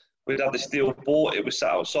in. We'd had the steel bought, it was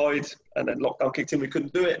sat outside, and then lockdown kicked in, we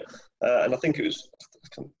couldn't do it. And I think it was, I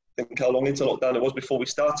can't think how long into lockdown it was before we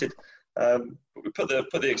started. But we put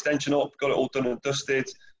the extension up, got it all done and dusted.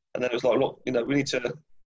 And then it was like, look, we need to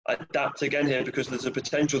adapt again here because there's a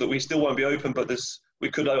potential that we still won't be open, but we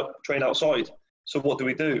could train outside. So what do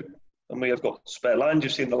we do? And we have got spare land.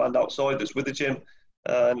 You've seen the land outside that's with the gym.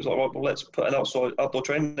 And it's like, right, well, let's put an outdoor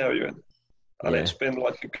training area in. And it's been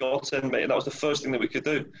like a godsend, mate. And that was the first thing that we could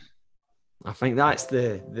do. I think that's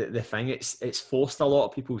the thing. It's forced a lot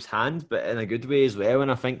of people's hand, but in a good way as well.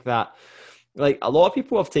 And I think that like a lot of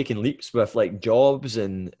people have taken leaps with like jobs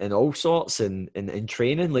and all sorts and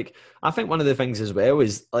training. Like I think one of the things as well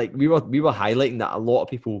is like we were highlighting that a lot of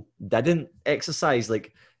people didn't exercise.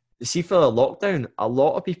 Like see for the lockdown, a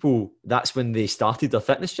lot of people that's when they started their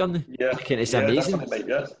fitness journey. Yeah, like, it's amazing.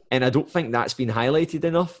 Yeah. And I don't think that's been highlighted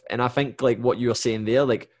enough. And I think like what you were saying there,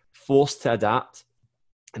 like forced to adapt,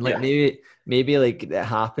 and like maybe like it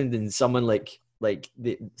happened and someone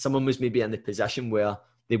someone was maybe in the position where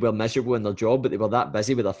they were miserable in their job, but they were that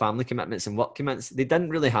busy with their family commitments and work commitments. They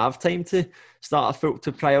didn't really have time to to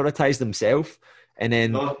prioritize themselves. And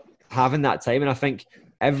then having that time. And I think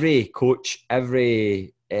every coach,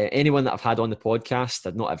 anyone that I've had on the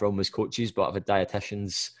podcast, not everyone was coaches, but I've had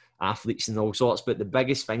dietitians, athletes and all sorts. But the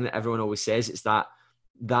biggest thing that everyone always says is that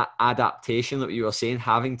adaptation that you were saying,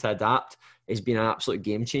 having to adapt has been an absolute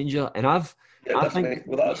game changer. And I think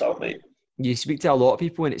without a doubt, mate. You speak to a lot of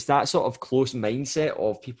people and it's that sort of close mindset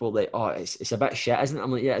of people like, oh, it's a bit shit, isn't it?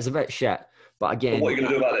 I'm like, yeah, it's a bit shit. But again, what are you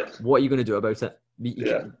going to do about it? What are you going to do about it?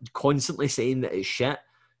 You constantly saying that it's shit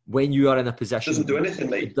when you are in a position. It doesn't do anything,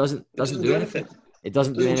 mate. It doesn't do anything. It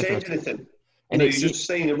doesn't change anything. And you're just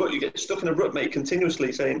saying a rut. You get stuck in a rut, mate,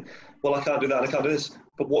 continuously saying, well, I can't do that, I can't do this.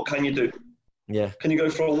 But what can you do? Yeah. Can you go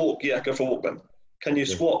for a walk? Yeah, go for a walk then. Can you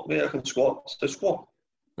squat? Yeah, I can squat. So squat.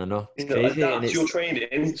 I know. It's crazy. Adapt your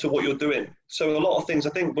training to what you're doing. So a lot of things, I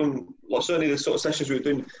think, certainly the sort of sessions we were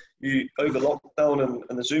doing, over lockdown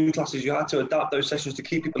and the Zoom classes, you had to adapt those sessions to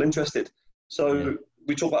keep people interested. So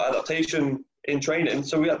we talk about adaptation in training,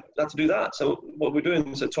 so we had to do that. So what we're doing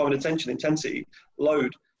is time and attention, intensity,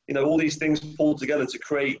 load, all these things pulled together to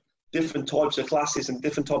create different types of classes and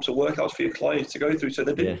different types of workouts for your clients to go through, so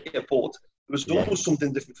they didn't get bored. There was always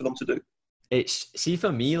something different for them to do. See,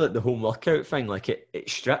 for me, like the home workout thing, like it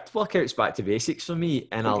stripped workouts back to basics for me,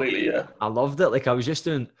 and I loved it. Like I was just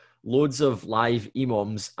doing loads of live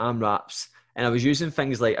EMOMs, AMRAPs, and I was using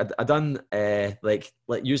things like I done like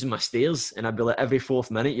using my stairs, and I'd be like every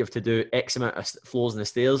 4th minute you have to do X amount of floors in the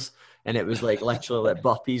stairs, and it was like literally like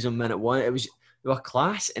burpees on minute 1. They were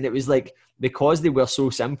class, and it was like, because they were so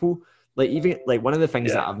simple. Like even like one of the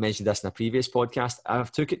things that I've mentioned this in a previous podcast,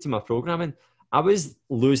 I've took it to my programming. I was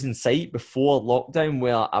losing sight before lockdown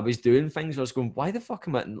where I was doing things where I was going, why the fuck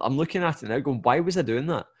am I? I'm looking at it now going, why was I doing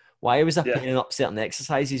that? Why was I picking up certain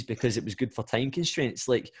exercises? Because it was good for time constraints.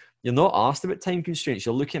 Like, you're not asked about time constraints.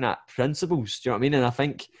 You're looking at principles. Do you know what I mean? And I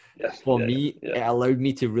think for me, it allowed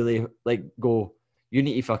me to really like go, you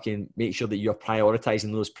need to fucking make sure that you're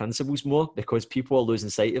prioritizing those principles more, because people are losing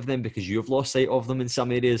sight of them because you've lost sight of them in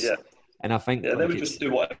some areas. Yeah. And I think they would just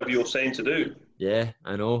do whatever you're saying to do. Yeah,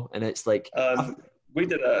 I know. And it's like we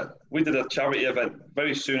did a charity event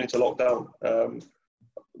very soon into lockdown.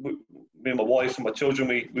 Me and my wife and my children,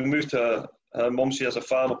 we moved to her mum. She has a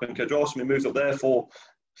farm up in Cerdross, and we moved up there for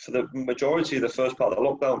the majority of the first part of the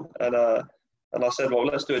lockdown. And I said, well,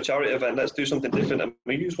 let's do a charity event. Let's do something different. And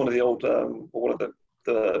we used one of the old, one of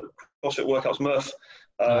the CrossFit workouts, Murph.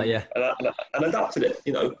 And adapted it,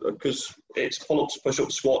 because it's pull-ups,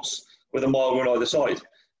 push-ups, squats with a mile run either side.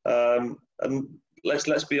 And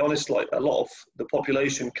let's be honest, like a lot of the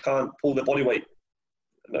population can't pull their body weight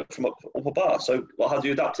from up a bar. So how do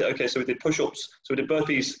you adapt it? Okay, so we did push-ups. So we did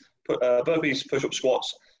burpees, push-ups,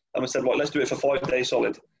 squats. And we said, right, let's do it for 5 days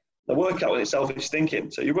solid. The workout in itself is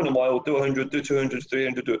stinking. So you run a mile, do 100, do 200,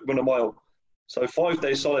 300, run a mile. So 5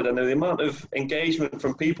 days solid, and the amount of engagement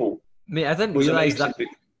from people. Mate, I didn't realise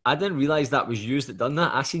that was used that done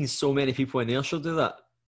that. I've seen so many people in Ayrshire do that.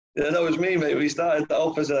 Yeah, that was me, mate. We started that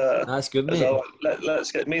off as a... That's good, mate.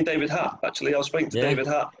 Let's get... Me and David Hatt, actually. I was speaking to David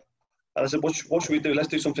Hatt. And I said, what should we do? Let's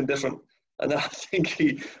do something different. And then I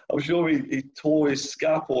think I'm sure he tore his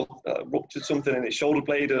scap or ruptured something in his shoulder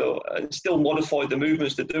blade, and still modified the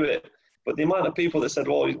movements to do it. But the amount of people that said,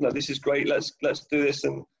 "Oh, this is great. Let's do this."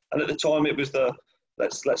 And at the time, it was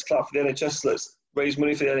let's clap for the NHS. Let's raise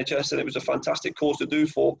money for the NHS, and it was a fantastic cause to do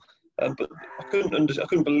for. But I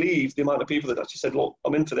couldn't believe the amount of people that actually said, "Look,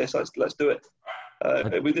 I'm in for this. Let's do it."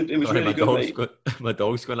 It was really good, mate. My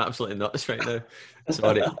dog's going absolutely nuts right now.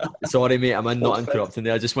 Sorry, mate. I'm not interrupting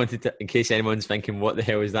there. I just wanted to, in case anyone's thinking, what the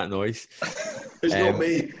hell is that noise? It's not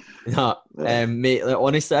me. Mate. Like,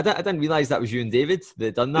 honestly, I didn't realise that was you and David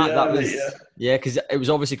that done that. Because it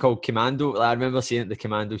was obviously called Commando. I remember seeing it at the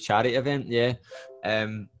Commando charity event. Yeah,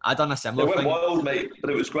 I done a similar thing. It went wild, mate,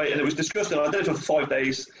 but it was great, and it was disgusting. I did it for 5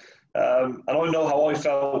 days, and I know how I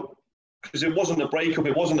felt, because it wasn't a breakup.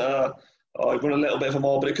 It wasn't I run a little bit of a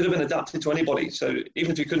mile, but it could have been adapted to anybody. So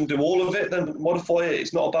even if you couldn't do all of it, then modify it.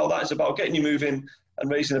 It's not about that. It's about getting you moving and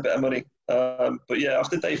raising a bit of money. But yeah,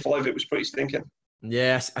 after day 5, it was pretty stinking.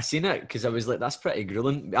 Yes, I seen it because I was like, that's pretty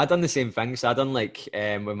grueling. I done the same thing. So I done like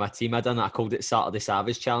with my team, I called it Saturday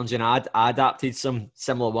Savage Challenge, and I adapted some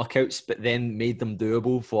similar workouts, but then made them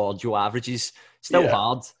doable for Joe averages. Still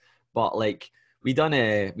hard, but like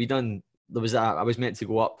I was meant to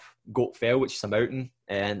go up Goat Fell, which is a mountain,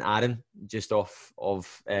 in Arran, just off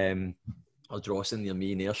of Ardrossan near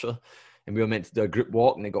me in Ayrshire, and we were meant to do a group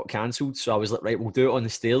walk, and it got cancelled. So I was like, right, we'll do it on the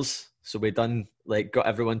stairs. So we got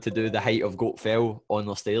everyone to do the height of Goat Fell on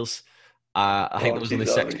the stairs. I think there was only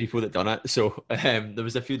 6 people that done it, so there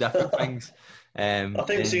was a few different things. I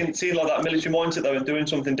think seeing like that military mindset though, and doing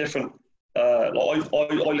something different. Like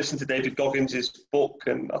I listened to David Goggins' book,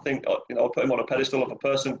 and I think I put him on a pedestal of a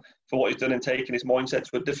person for what he's done in taking his mindset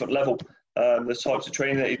to a different level. The types of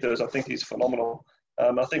training that he does, I think he's phenomenal.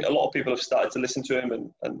 I think a lot of people have started to listen to him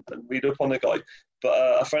and read up on the guy.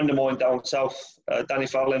 But a friend of mine down south, Danny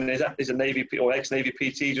Fallon, is a Navy or ex-Navy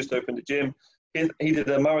PT, just opened a gym. He did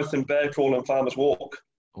a marathon, bear crawl, and farmer's walk.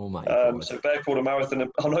 Oh my God. So bear crawl and marathon,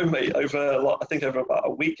 I know, mate, over about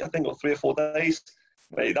a week, or 3 or 4 days.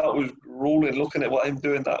 Mate, that was rolling. Looking at what I'm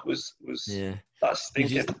doing, that's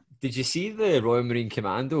stinking. Did you see the Royal Marine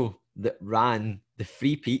Commando that ran the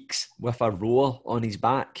 3 peaks with a rower on his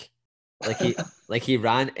back? Like he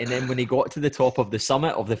ran, and then when he got to the top of the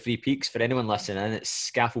summit of the 3 peaks, for anyone listening,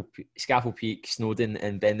 it's Scafell Peak, Snowdon,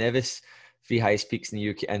 and Ben Nevis. three highest peaks in the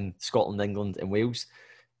UK, in Scotland, England, and Wales.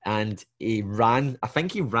 And he ran. I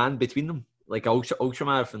think he ran between them, like ultra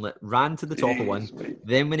marathon. Like ran to the top of one.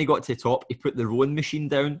 Then when he got to the top, he put the rowing machine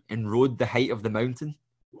down and rode the height of the mountain.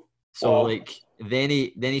 So then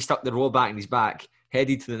he stuck the row back in his back,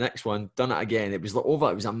 headed to the next one, done it again. It was like over.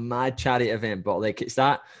 It was a mad charity event, but like it's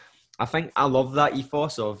that. I think I love that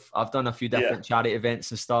ethos of. I've done a few different charity events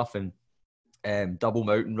and stuff, and double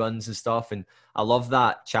mountain runs and stuff, and I love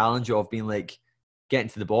that challenge of being like getting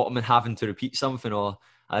to the bottom and having to repeat something. Or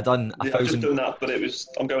I done a thousand. I've just done that, but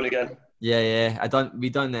I'm going again. Yeah. I done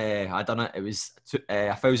it. It was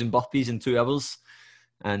 1,000 burpees in 2 hours,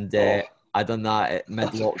 and I done that at mid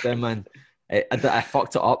lockdown, man. I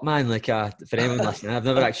fucked it up, man. Like for anyone listening, I've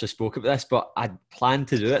never actually spoke about this, but I planned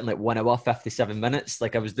to do it in like 1 hour 57 minutes.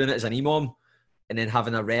 Like I was doing it as an EMOM, and then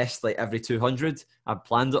having a rest like every 200. I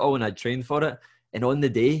planned it all and I trained for it. And on the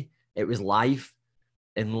day, it was live,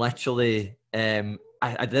 and literally,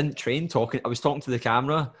 I didn't train talking. I was talking to the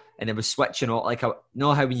camera, and it was switching off. Like you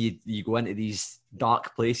know how when you go into these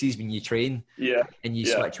dark places when you train, and you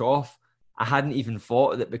switch off. I hadn't even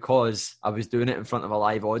thought that because I was doing it in front of a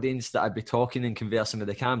live audience that I'd be talking and conversing with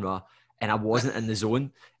the camera, and I wasn't in the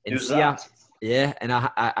zone. And and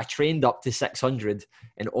I trained up to 600,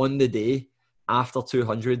 and on the day after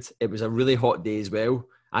 200, it was a really hot day as well.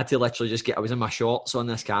 I had to literally I was in my shorts on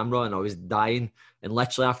this camera and I was dying. And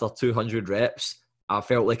literally after 200 reps, I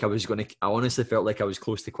honestly felt like I was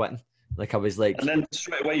close to quitting. Like I was like, and then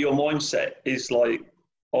straight away your mindset is like,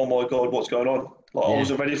 oh my God, what's going on? Like I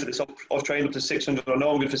wasn't ready for this. I've trained up to 600. I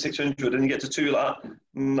know I'm good for 600, and you get to 2 like that.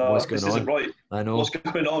 No, this isn't right. I know. What's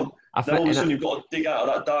going on? Then all of a sudden you've got to dig out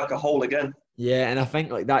of that darker hole again. Yeah, and I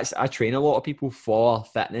think like I train a lot of people for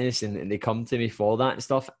fitness, and they come to me for that and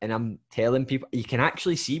stuff. And I'm telling people, you can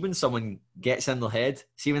actually see when someone gets in their head,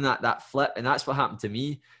 see when that flip, and that's what happened to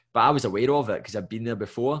me. But I was aware of it because I've been there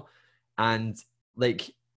before, and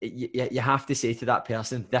like you have to say to that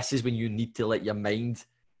person, this is when you need to let your mind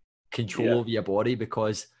control over your body,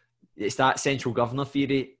 because it's that central governor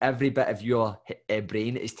theory. Every bit of your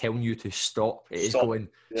brain is telling you to stop. It is going,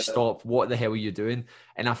 stop. What the hell are you doing?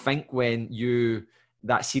 And I think when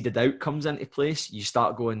that seeded out comes into place, you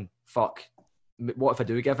start going, fuck, what if I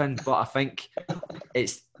do give in? But I think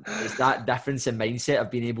it's that difference in mindset of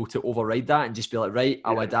being able to override that and just be like, right,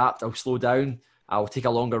 I'll adapt, I'll slow down, I'll take a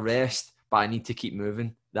longer rest, but I need to keep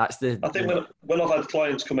moving. I think when I've had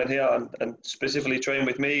clients come in here and specifically train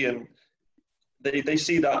with me, and they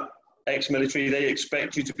see that ex-military, they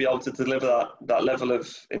expect you to be able to deliver that level of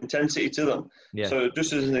intensity to them. Yeah. So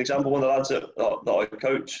just as an example, one of the lads that I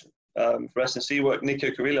coach for S&C work,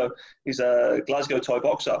 Nico Carrillo, he's a Glasgow Thai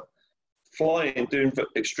boxer, flying, doing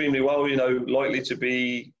extremely well, likely to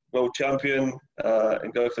be world champion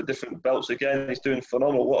and go for different belts again. He's doing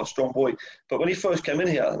phenomenal. What a strong boy. But when he first came in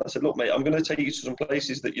here, I said, look, mate, I'm going to take you to some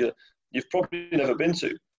places that you've probably never been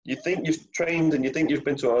to. You think you've trained and you think you've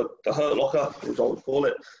been to the hurt locker, as I would call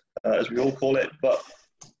it, as we all call it, but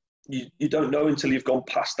you don't know until you've gone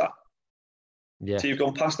past that. Yeah. So you've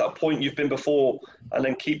gone past that point you've been before, and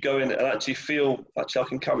then keep going and actually feel, I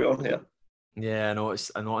can carry on here. Yeah, I know,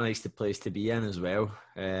 it's not a nice place to be in as well.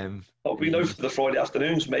 We know for the Friday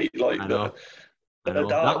afternoons, mate. Like I know. Dark,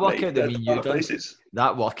 that workout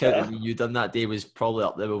that you done that day was probably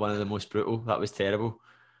up there with one of the most brutal. That was terrible.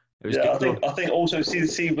 It was I think also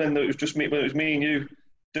see when it was just me, when it was me and you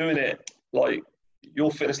doing it, like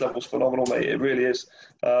your fitness level was phenomenal, mate. It really is.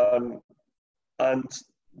 And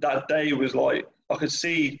that day was like, I could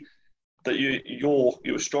see that you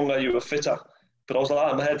were stronger, you were fitter. But I was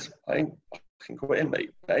like, in my head, I ain't fucking quitting,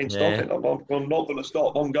 mate. I ain't stopping. I'm not going to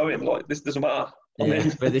stop. I'm going. Like, this doesn't matter.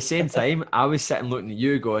 But at the same time, I was sitting looking at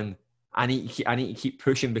you going, I need to keep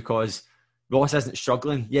pushing because Ross isn't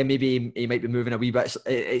struggling. Yeah, maybe he might be moving a wee bit.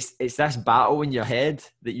 It's this battle in your head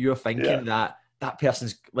that you're thinking that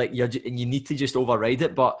person's like, and you need to just override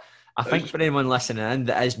it. But I think for anyone listening in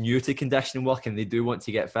that is new to conditioning work and they do want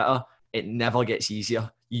to get fitter, it never gets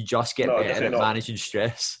easier. You just get better at managing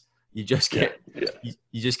stress. You just get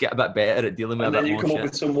you just get a bit better at dealing with it. And then you come up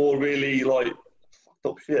with some more really like fucked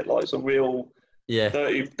up shit, like some real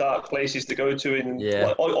dirty, dark places to go to. And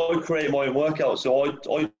like, I create my own workout, so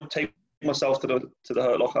I take myself to the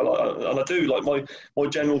hurt locker, and I do like my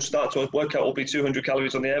general start to a workout will be 200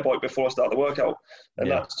 calories on the air bike before I start the workout, and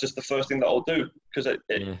that's just the first thing that I'll do because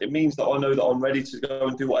it means that I know that I'm ready to go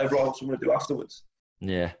and do whatever else I'm going to do afterwards.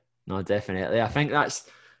 Yeah, no, definitely. I think that's.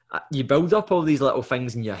 You build up all these little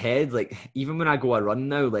things in your head. Like even when I go a run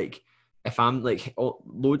now, like if I'm like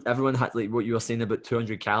everyone had like what you were saying about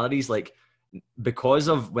 200 calories, like because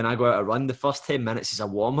of when I go out a run, the first 10 minutes is a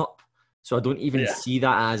warm up. So I don't even see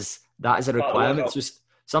that as that is a Part of the requirement. workout. So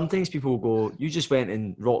sometimes people will go, you just went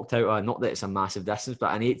and rocked out, not that it's a massive distance,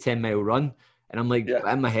 but an 8-10 mile run. And I'm like,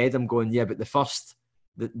 Yeah. in my head, I'm going, yeah, but the first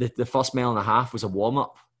mile and a half was a warm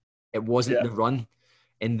up. It wasn't Yeah. the run.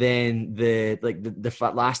 And then the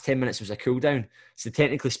last 10 minutes was a cool down. So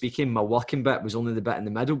technically speaking, my working bit was only the bit in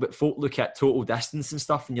the middle, but folk look at total distance and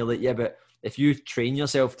stuff. And you're like, yeah, but if you train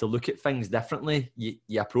yourself to look at things differently,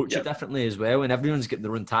 you approach it differently as well. And everyone's got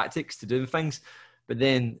their own tactics to doing things. But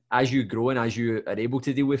then as you grow and as you are able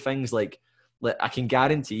to deal with things, like I can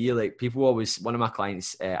guarantee you, like people always, one of my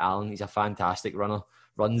clients, Alan, he's a fantastic runner,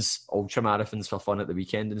 runs ultra marathons for fun at the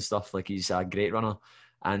weekend and stuff. Like he's a great runner.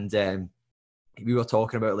 And we were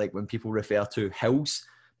talking about like when people refer to hills,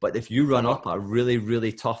 but if you run up a really,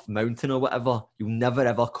 really tough mountain or whatever, you'll never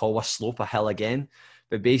ever call a slope a hill again.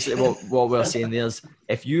 But basically what we're saying there is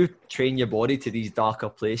if you train your body to these darker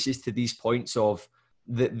places, to these points of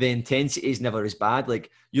the intensity is never as bad.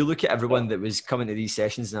 Like you look at everyone that was coming to these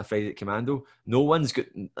sessions in a Friday at Commando, no one's got,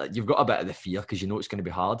 you've got a bit of the fear because you know it's going to be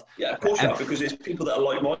hard. Yeah, of course you have, because it's people that are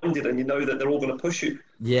like-minded and you know that they're all going to push you.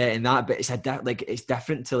 Yeah, and that, but it's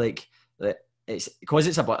different to like it's because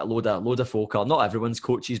it's about a load of folk. Not everyone's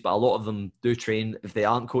coaches, but a lot of them do train. If they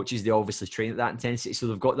aren't coaches, they obviously train at that intensity, so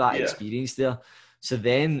they've got that experience there. So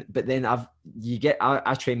then, but then I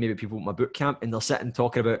train maybe people at my boot camp, and they're sitting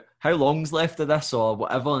talking about how long's left of this or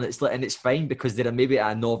whatever, and it's fine because they're maybe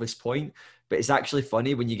at a novice point. But it's actually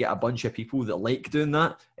funny when you get a bunch of people that like doing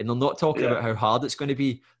that, and they're not talking about how hard it's going to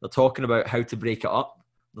be. They're talking about how to break it up.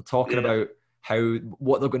 They're talking about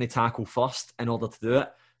what they're going to tackle first in order to do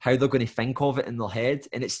it, how they're going to think of it in their head.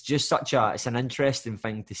 And it's just it's an interesting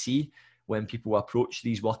thing to see when people approach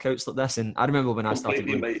these workouts like this. And I remember when I started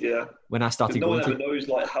going, no one ever knows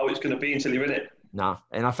like how it's going to be until you're in it. Nah.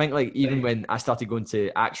 And I think like even when I started going to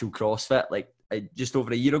actual CrossFit, like just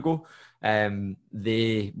over a year ago,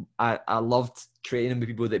 I loved training with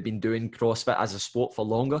people that had been doing CrossFit as a sport for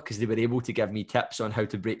longer, because they were able to give me tips on how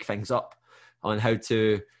to break things up, on how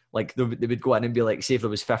to, like they would go in and be like, say if there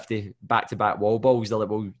was 50 back-to-back wall balls, they're like,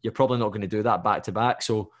 well, you're probably not going to do that back-to-back,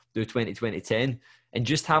 so do 20-20-10. And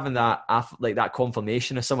just having that, like that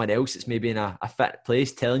confirmation of someone else that's maybe in a fit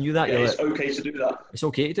place telling you that. Yeah, it's like, okay to do that. It's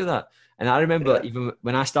okay to do that. And I remember even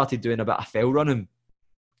when I started doing a bit of fell running,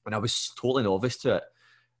 and I was totally novice to it,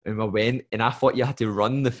 and I went and I thought you had to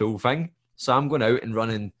run the full thing. So I'm going out and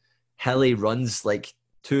running hilly runs, like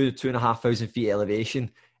 2,500 feet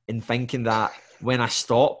elevation, and thinking that when I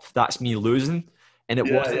stop, that's me losing. And it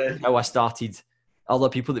wasn't how I started. Other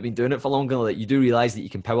people that have been doing it for longer, like you do realize that you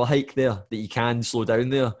can power hike there, that you can slow down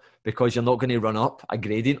there, because you're not going to run up a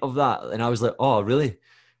gradient of that. And I was like, oh, really?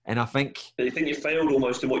 And I think... You think you failed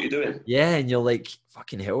almost in what you're doing. Yeah, and you're like,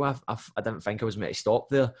 fucking hell, I didn't think I was meant to stop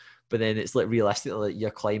there. But then it's like realistically, like you're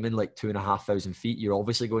climbing like 2,500 feet, you're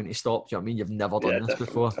obviously going to stop. Do you know what I mean? You've never done this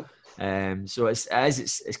before. So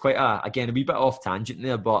it's quite again, a wee bit off tangent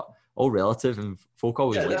there, but all relative, and folk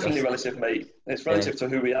always like definitely this. Relative, mate. It's relative to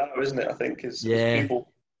who we are, isn't it? I think as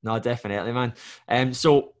people. No, definitely, man.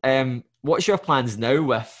 So what's your plans now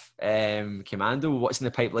with Commando? What's in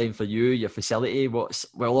the pipeline for you, your facility?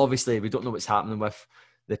 Obviously we don't know what's happening with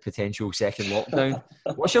the potential second lockdown.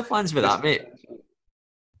 What's your plans with that, mate?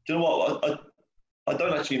 Do you know what? I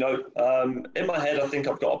don't actually know. In my head, I think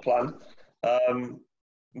I've got a plan,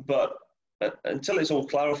 but until it's all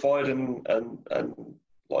clarified and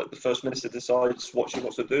like the First Minister decides what she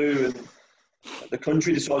wants to do and the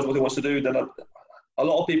country decides what it wants to do, then a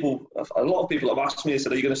lot of people have asked me and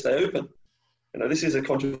said, "Are you going to stay open?" You know, this is a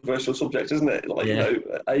controversial subject, isn't it? Like, you know,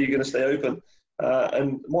 are you going to stay open?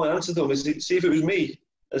 And my answer to them is, see, if it was me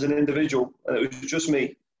as an individual and it was just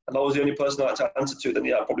me, and I was the only person I had to answer to, then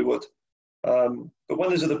yeah, I probably would. But when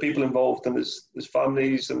there's other people involved, and there's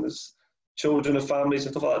families and there's children of families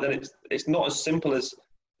and stuff like that, then it's not as simple as,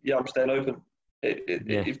 yeah, I'm staying open.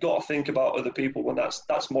 You've got to think about other people, and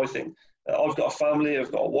that's my thing. I've got a family,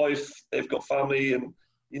 I've got a wife, they've got family, and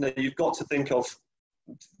you know, you've got to think of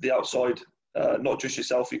the outside, not just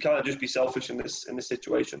yourself. You can't just be selfish in this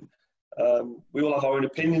situation. We all have our own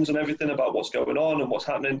opinions on everything about what's going on and what's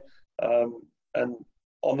happening, and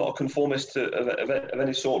I'm not a conformist of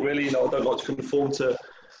any sort, really. You know, I don't like to conform to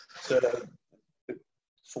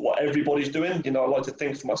for what everybody's doing. You know, I like to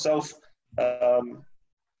think for myself.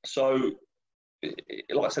 So,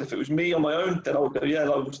 like I said, if it was me on my own, then I would go, yeah,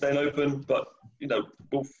 I would stay open. But you know,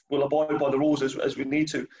 we'll abide by the rules as we need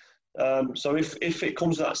to. So if it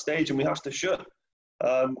comes to that stage and we have to shut,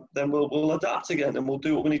 then we'll adapt again and we'll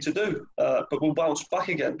do what we need to do. But we'll bounce back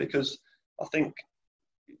again, because I think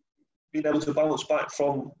being able to bounce back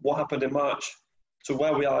from what happened in March to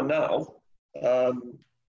where we are now,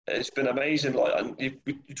 it's been amazing. Like, and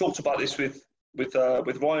you talked about this with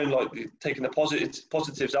Ryan, like taking the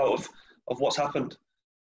positives out of what's happened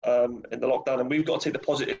in the lockdown, and we've got to take the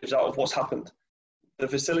positives out of what's happened. The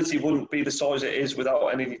facility wouldn't be the size it is without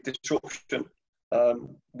any disruption.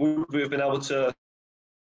 We've been able to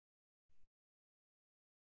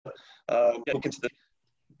look into the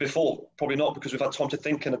before, probably not, because we've had time to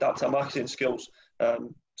think and adapt our marketing skills, to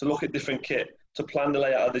look at different kit, to plan the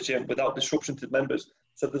layout of the gym without disruption to the members.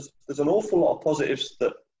 So there's an awful lot of positives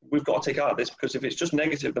that we've got to take out of this, because if it's just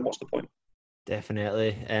negative, then what's the point?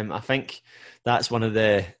 Definitely. I think that's one of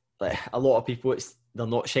the, like, a lot of people, they're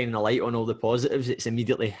not shining a light on all the positives. It's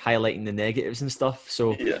immediately highlighting the negatives and stuff.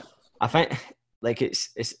 So yeah. I think, like, it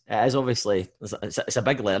is obviously, it's a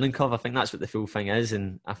big learning curve. I think that's what the full thing is,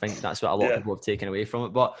 and I think that's what a lot of people have taken away from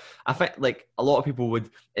it. But I think, like, a lot of people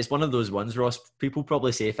it's one of those ones, Ross, people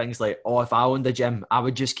probably say things like, oh, if I owned a gym, I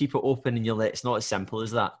would just keep it open, and you're like, it's not as simple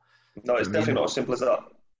as that. No, it's definitely not as simple as that.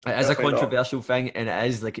 It is a controversial thing, and it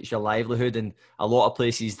is, like, it's your livelihood, and a lot of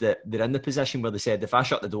places that they're in the position where they said, if I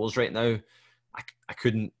shut the doors right now, I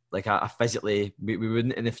couldn't, like, I physically, we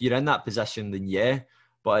wouldn't. And if you're in that position, then yeah.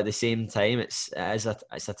 But at the same time, it's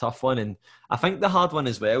a tough one. And I think the hard one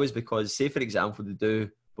as well is because, say, for example, we're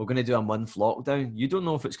going to do a month lockdown. You don't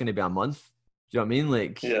know if it's going to be a month. Do you know what I mean?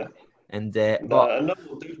 Like, yeah. And but no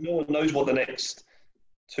one knows what the next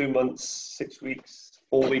 2 months, 6 weeks,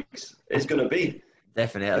 4 weeks is going to be.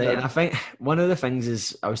 Definitely. And I think one of the things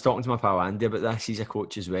is, I was talking to my pal Andy about this. He's a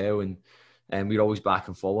coach as well, and we're always back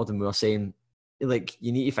and forward, and we were saying, like,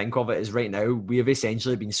 you need to think of it as right now we have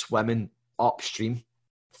essentially been swimming upstream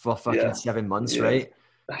for fucking 7 months, right?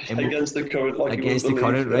 And against the current,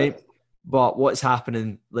 right? But what's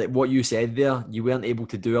happening, like what you said there, you weren't able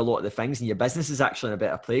to do a lot of the things, and your business is actually in a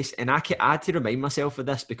better place. And I had to remind myself of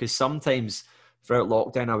this, because sometimes throughout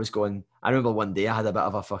lockdown, I remember one day I had a bit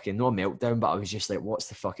of a fucking, no meltdown, but I was just like, what's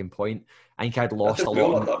the fucking point? I think I'd lost a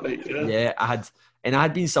lot. I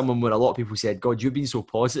had been someone where a lot of people said, God, you've been so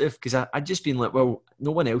positive, because I'd just been like, well, no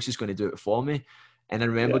one else is going to do it for me. And I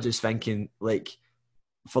remember just thinking, like,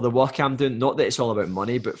 for the work I'm doing, not that it's all about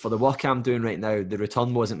money, but for the work I'm doing right now, the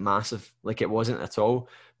return wasn't massive. Like, it wasn't at all.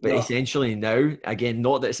 But essentially now, again,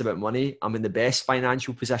 not that it's about money, I'm in the best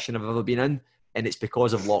financial position I've ever been in. And it's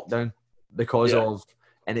because of lockdown,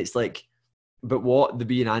 and it's like, but what the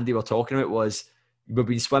B and Andy were talking about was, we've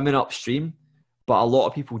been swimming upstream, but a lot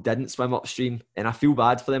of people didn't swim upstream. And I feel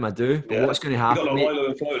bad for them, I do. But what's going to happen? You got a Milo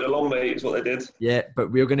and floated along, mate, is what they did. Yeah,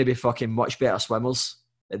 but we're going to be fucking much better swimmers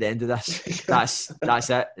at the end of this. That's it.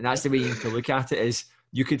 And that's the way you need to look at it, is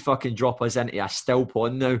you could fucking drop us into a still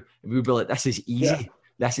pond now, and we'll be like, this is easy. Yeah.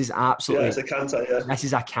 This is absolutely... it's a canter, This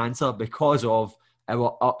is a canter because of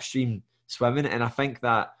our upstream swimming. And I think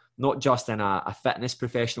that not just in a fitness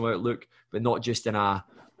professional outlook, but not just in a...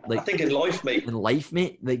 like, I think in life, mate. In life,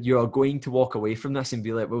 mate, like, you are going to walk away from this and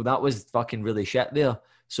be like, well, that was fucking really shit there.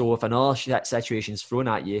 So if another shit situation's thrown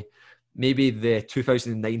at you, maybe the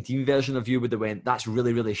 2019 version of you would have went, that's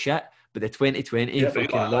really, really shit. But the 2020...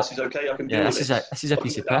 this is okay, I can do this. This is a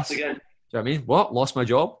piece of piss. Again. Do you know what I mean? What? Lost my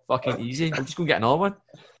job? Fucking easy. I'm just going to get another one.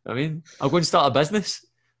 I mean, I'll go and start a business.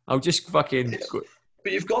 I'll just fucking...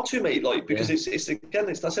 But you've got to, mate, like, because it's I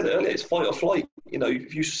said it earlier, it's fight or flight. You know,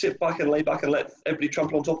 if you sit back and lay back and let everybody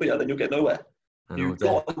trample on top of you, then you'll get nowhere. You've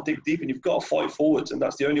got to dig deep, and you've got to fight forwards, and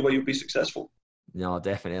that's the only way you'll be successful. No,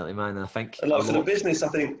 definitely, man. I think, and like for the business, I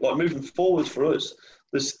think, like, moving forwards for us,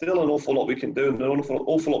 there's still an awful lot we can do, and an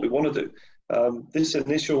awful lot we want to do. This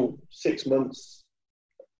initial 6 months,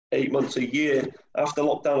 8 months, a year after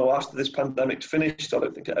lockdown, or after this pandemic's finished, I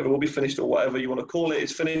don't think it ever will be finished, or whatever you want to call it,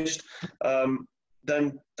 it's finished.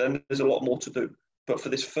 Then there's a lot more to do. But for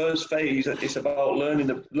this first phase, it's about learning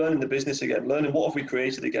the business again, learning what have we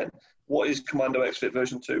created again. What is Commando X-Fit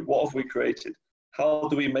version 2? What have we created? How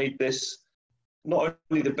do we make this not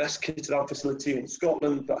only the best kitted out facility in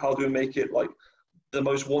Scotland, but how do we make it like the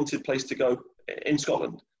most wanted place to go in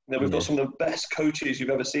Scotland? You know, we've got some of the best coaches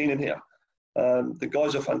you've ever seen in here. The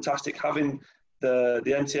guys are fantastic. Having the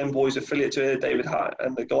NTM boys affiliate to here, David Hatt,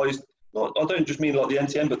 and the guys, I don't just mean like the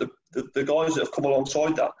NTM, but the guys that have come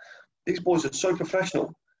alongside that. These boys are so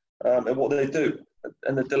professional at what they do.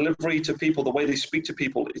 And the delivery to people, the way they speak to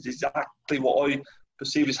people, is exactly what I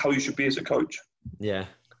perceive is how you should be as a coach. Yeah.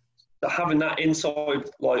 So having that inside,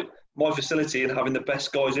 like, my facility, and having the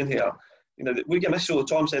best guys in here, you know, we get messages all the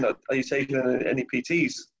time saying, are you taking any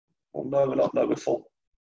PTs? Well, no, we're not. No, we're full.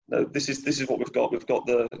 No, this is what we've got. We've got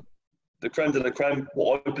the creme de la creme,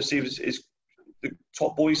 what I perceive is the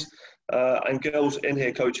top boys and girls in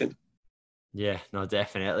here coaching. Yeah, no,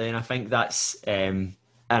 definitely. And I think that's an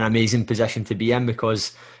amazing position to be in,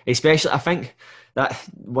 because especially, I think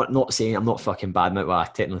what not saying I'm not fucking bad at what I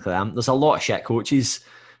technically am. There's a lot of shit coaches.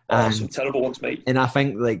 Some terrible ones, mate. And I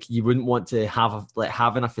think like you wouldn't want to have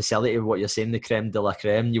having a facility of what you're saying, the creme de la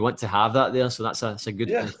creme. You want to have that there, so that's a good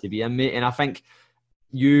place to be in, mate. And I think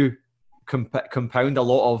you compound a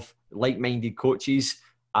lot of like-minded coaches,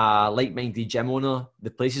 like-minded gym owner.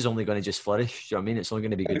 The place is only going to just flourish. Do you know what I mean? It's only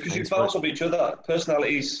going to be good. Because you bounce off each other.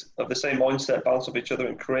 Personalities of the same mindset bounce off each other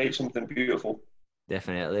and create something beautiful.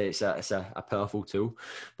 Definitely, it's a powerful tool.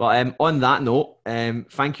 But on that note,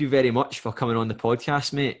 thank you very much for coming on the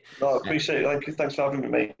podcast, mate. No, I appreciate it. Thank you. Thanks for having me,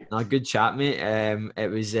 mate. A good chat, mate. It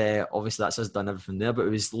was obviously that's us done everything there, but it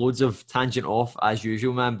was loads of tangent off as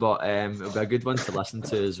usual, man. But it'll be a good one to listen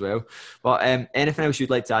to as well. But anything else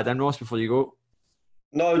you'd like to add in, Ross, before you go?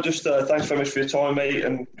 No, just thanks very much for your time, mate,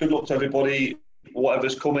 and good luck to everybody.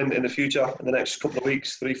 Whatever's coming in the future, in the next couple of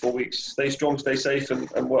weeks, 3-4 weeks. Stay strong, stay safe,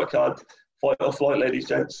 and work hard. Fight or flight, ladies,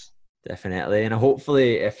 gents. Definitely. And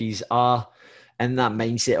hopefully if he's in that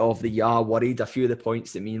mindset of that you are worried, a few of the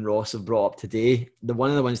points that me and Ross have brought up today, one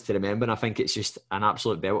of the ones to remember, and I think it's just an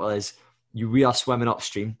absolute belter, is we are swimming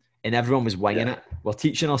upstream and everyone was winging it. We're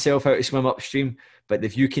teaching ourselves how to swim upstream, but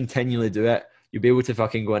if you continually do it, you'll be able to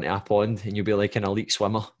fucking go into a pond and you'll be like an elite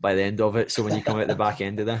swimmer by the end of it. So when you come out the back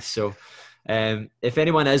end of this. So if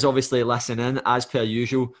anyone is obviously listening, as per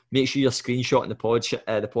usual, make sure you're screenshotting the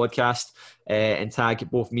podcast and tag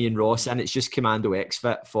both me and Ross, and it's just Commando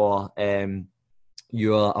X-Fit for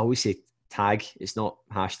your, I always say tag, it's not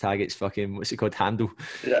hashtag, it's fucking, what's it called, handle.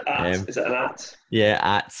 Is it an at?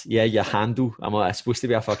 Yeah, your handle. I'm supposed to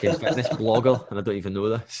be a fucking fitness blogger and I don't even know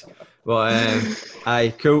this. But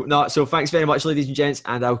aye, cool. No, so thanks very much, ladies and gents,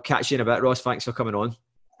 and I'll catch you in a bit. Ross, thanks for coming on.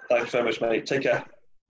 Thanks very much, mate. Take care.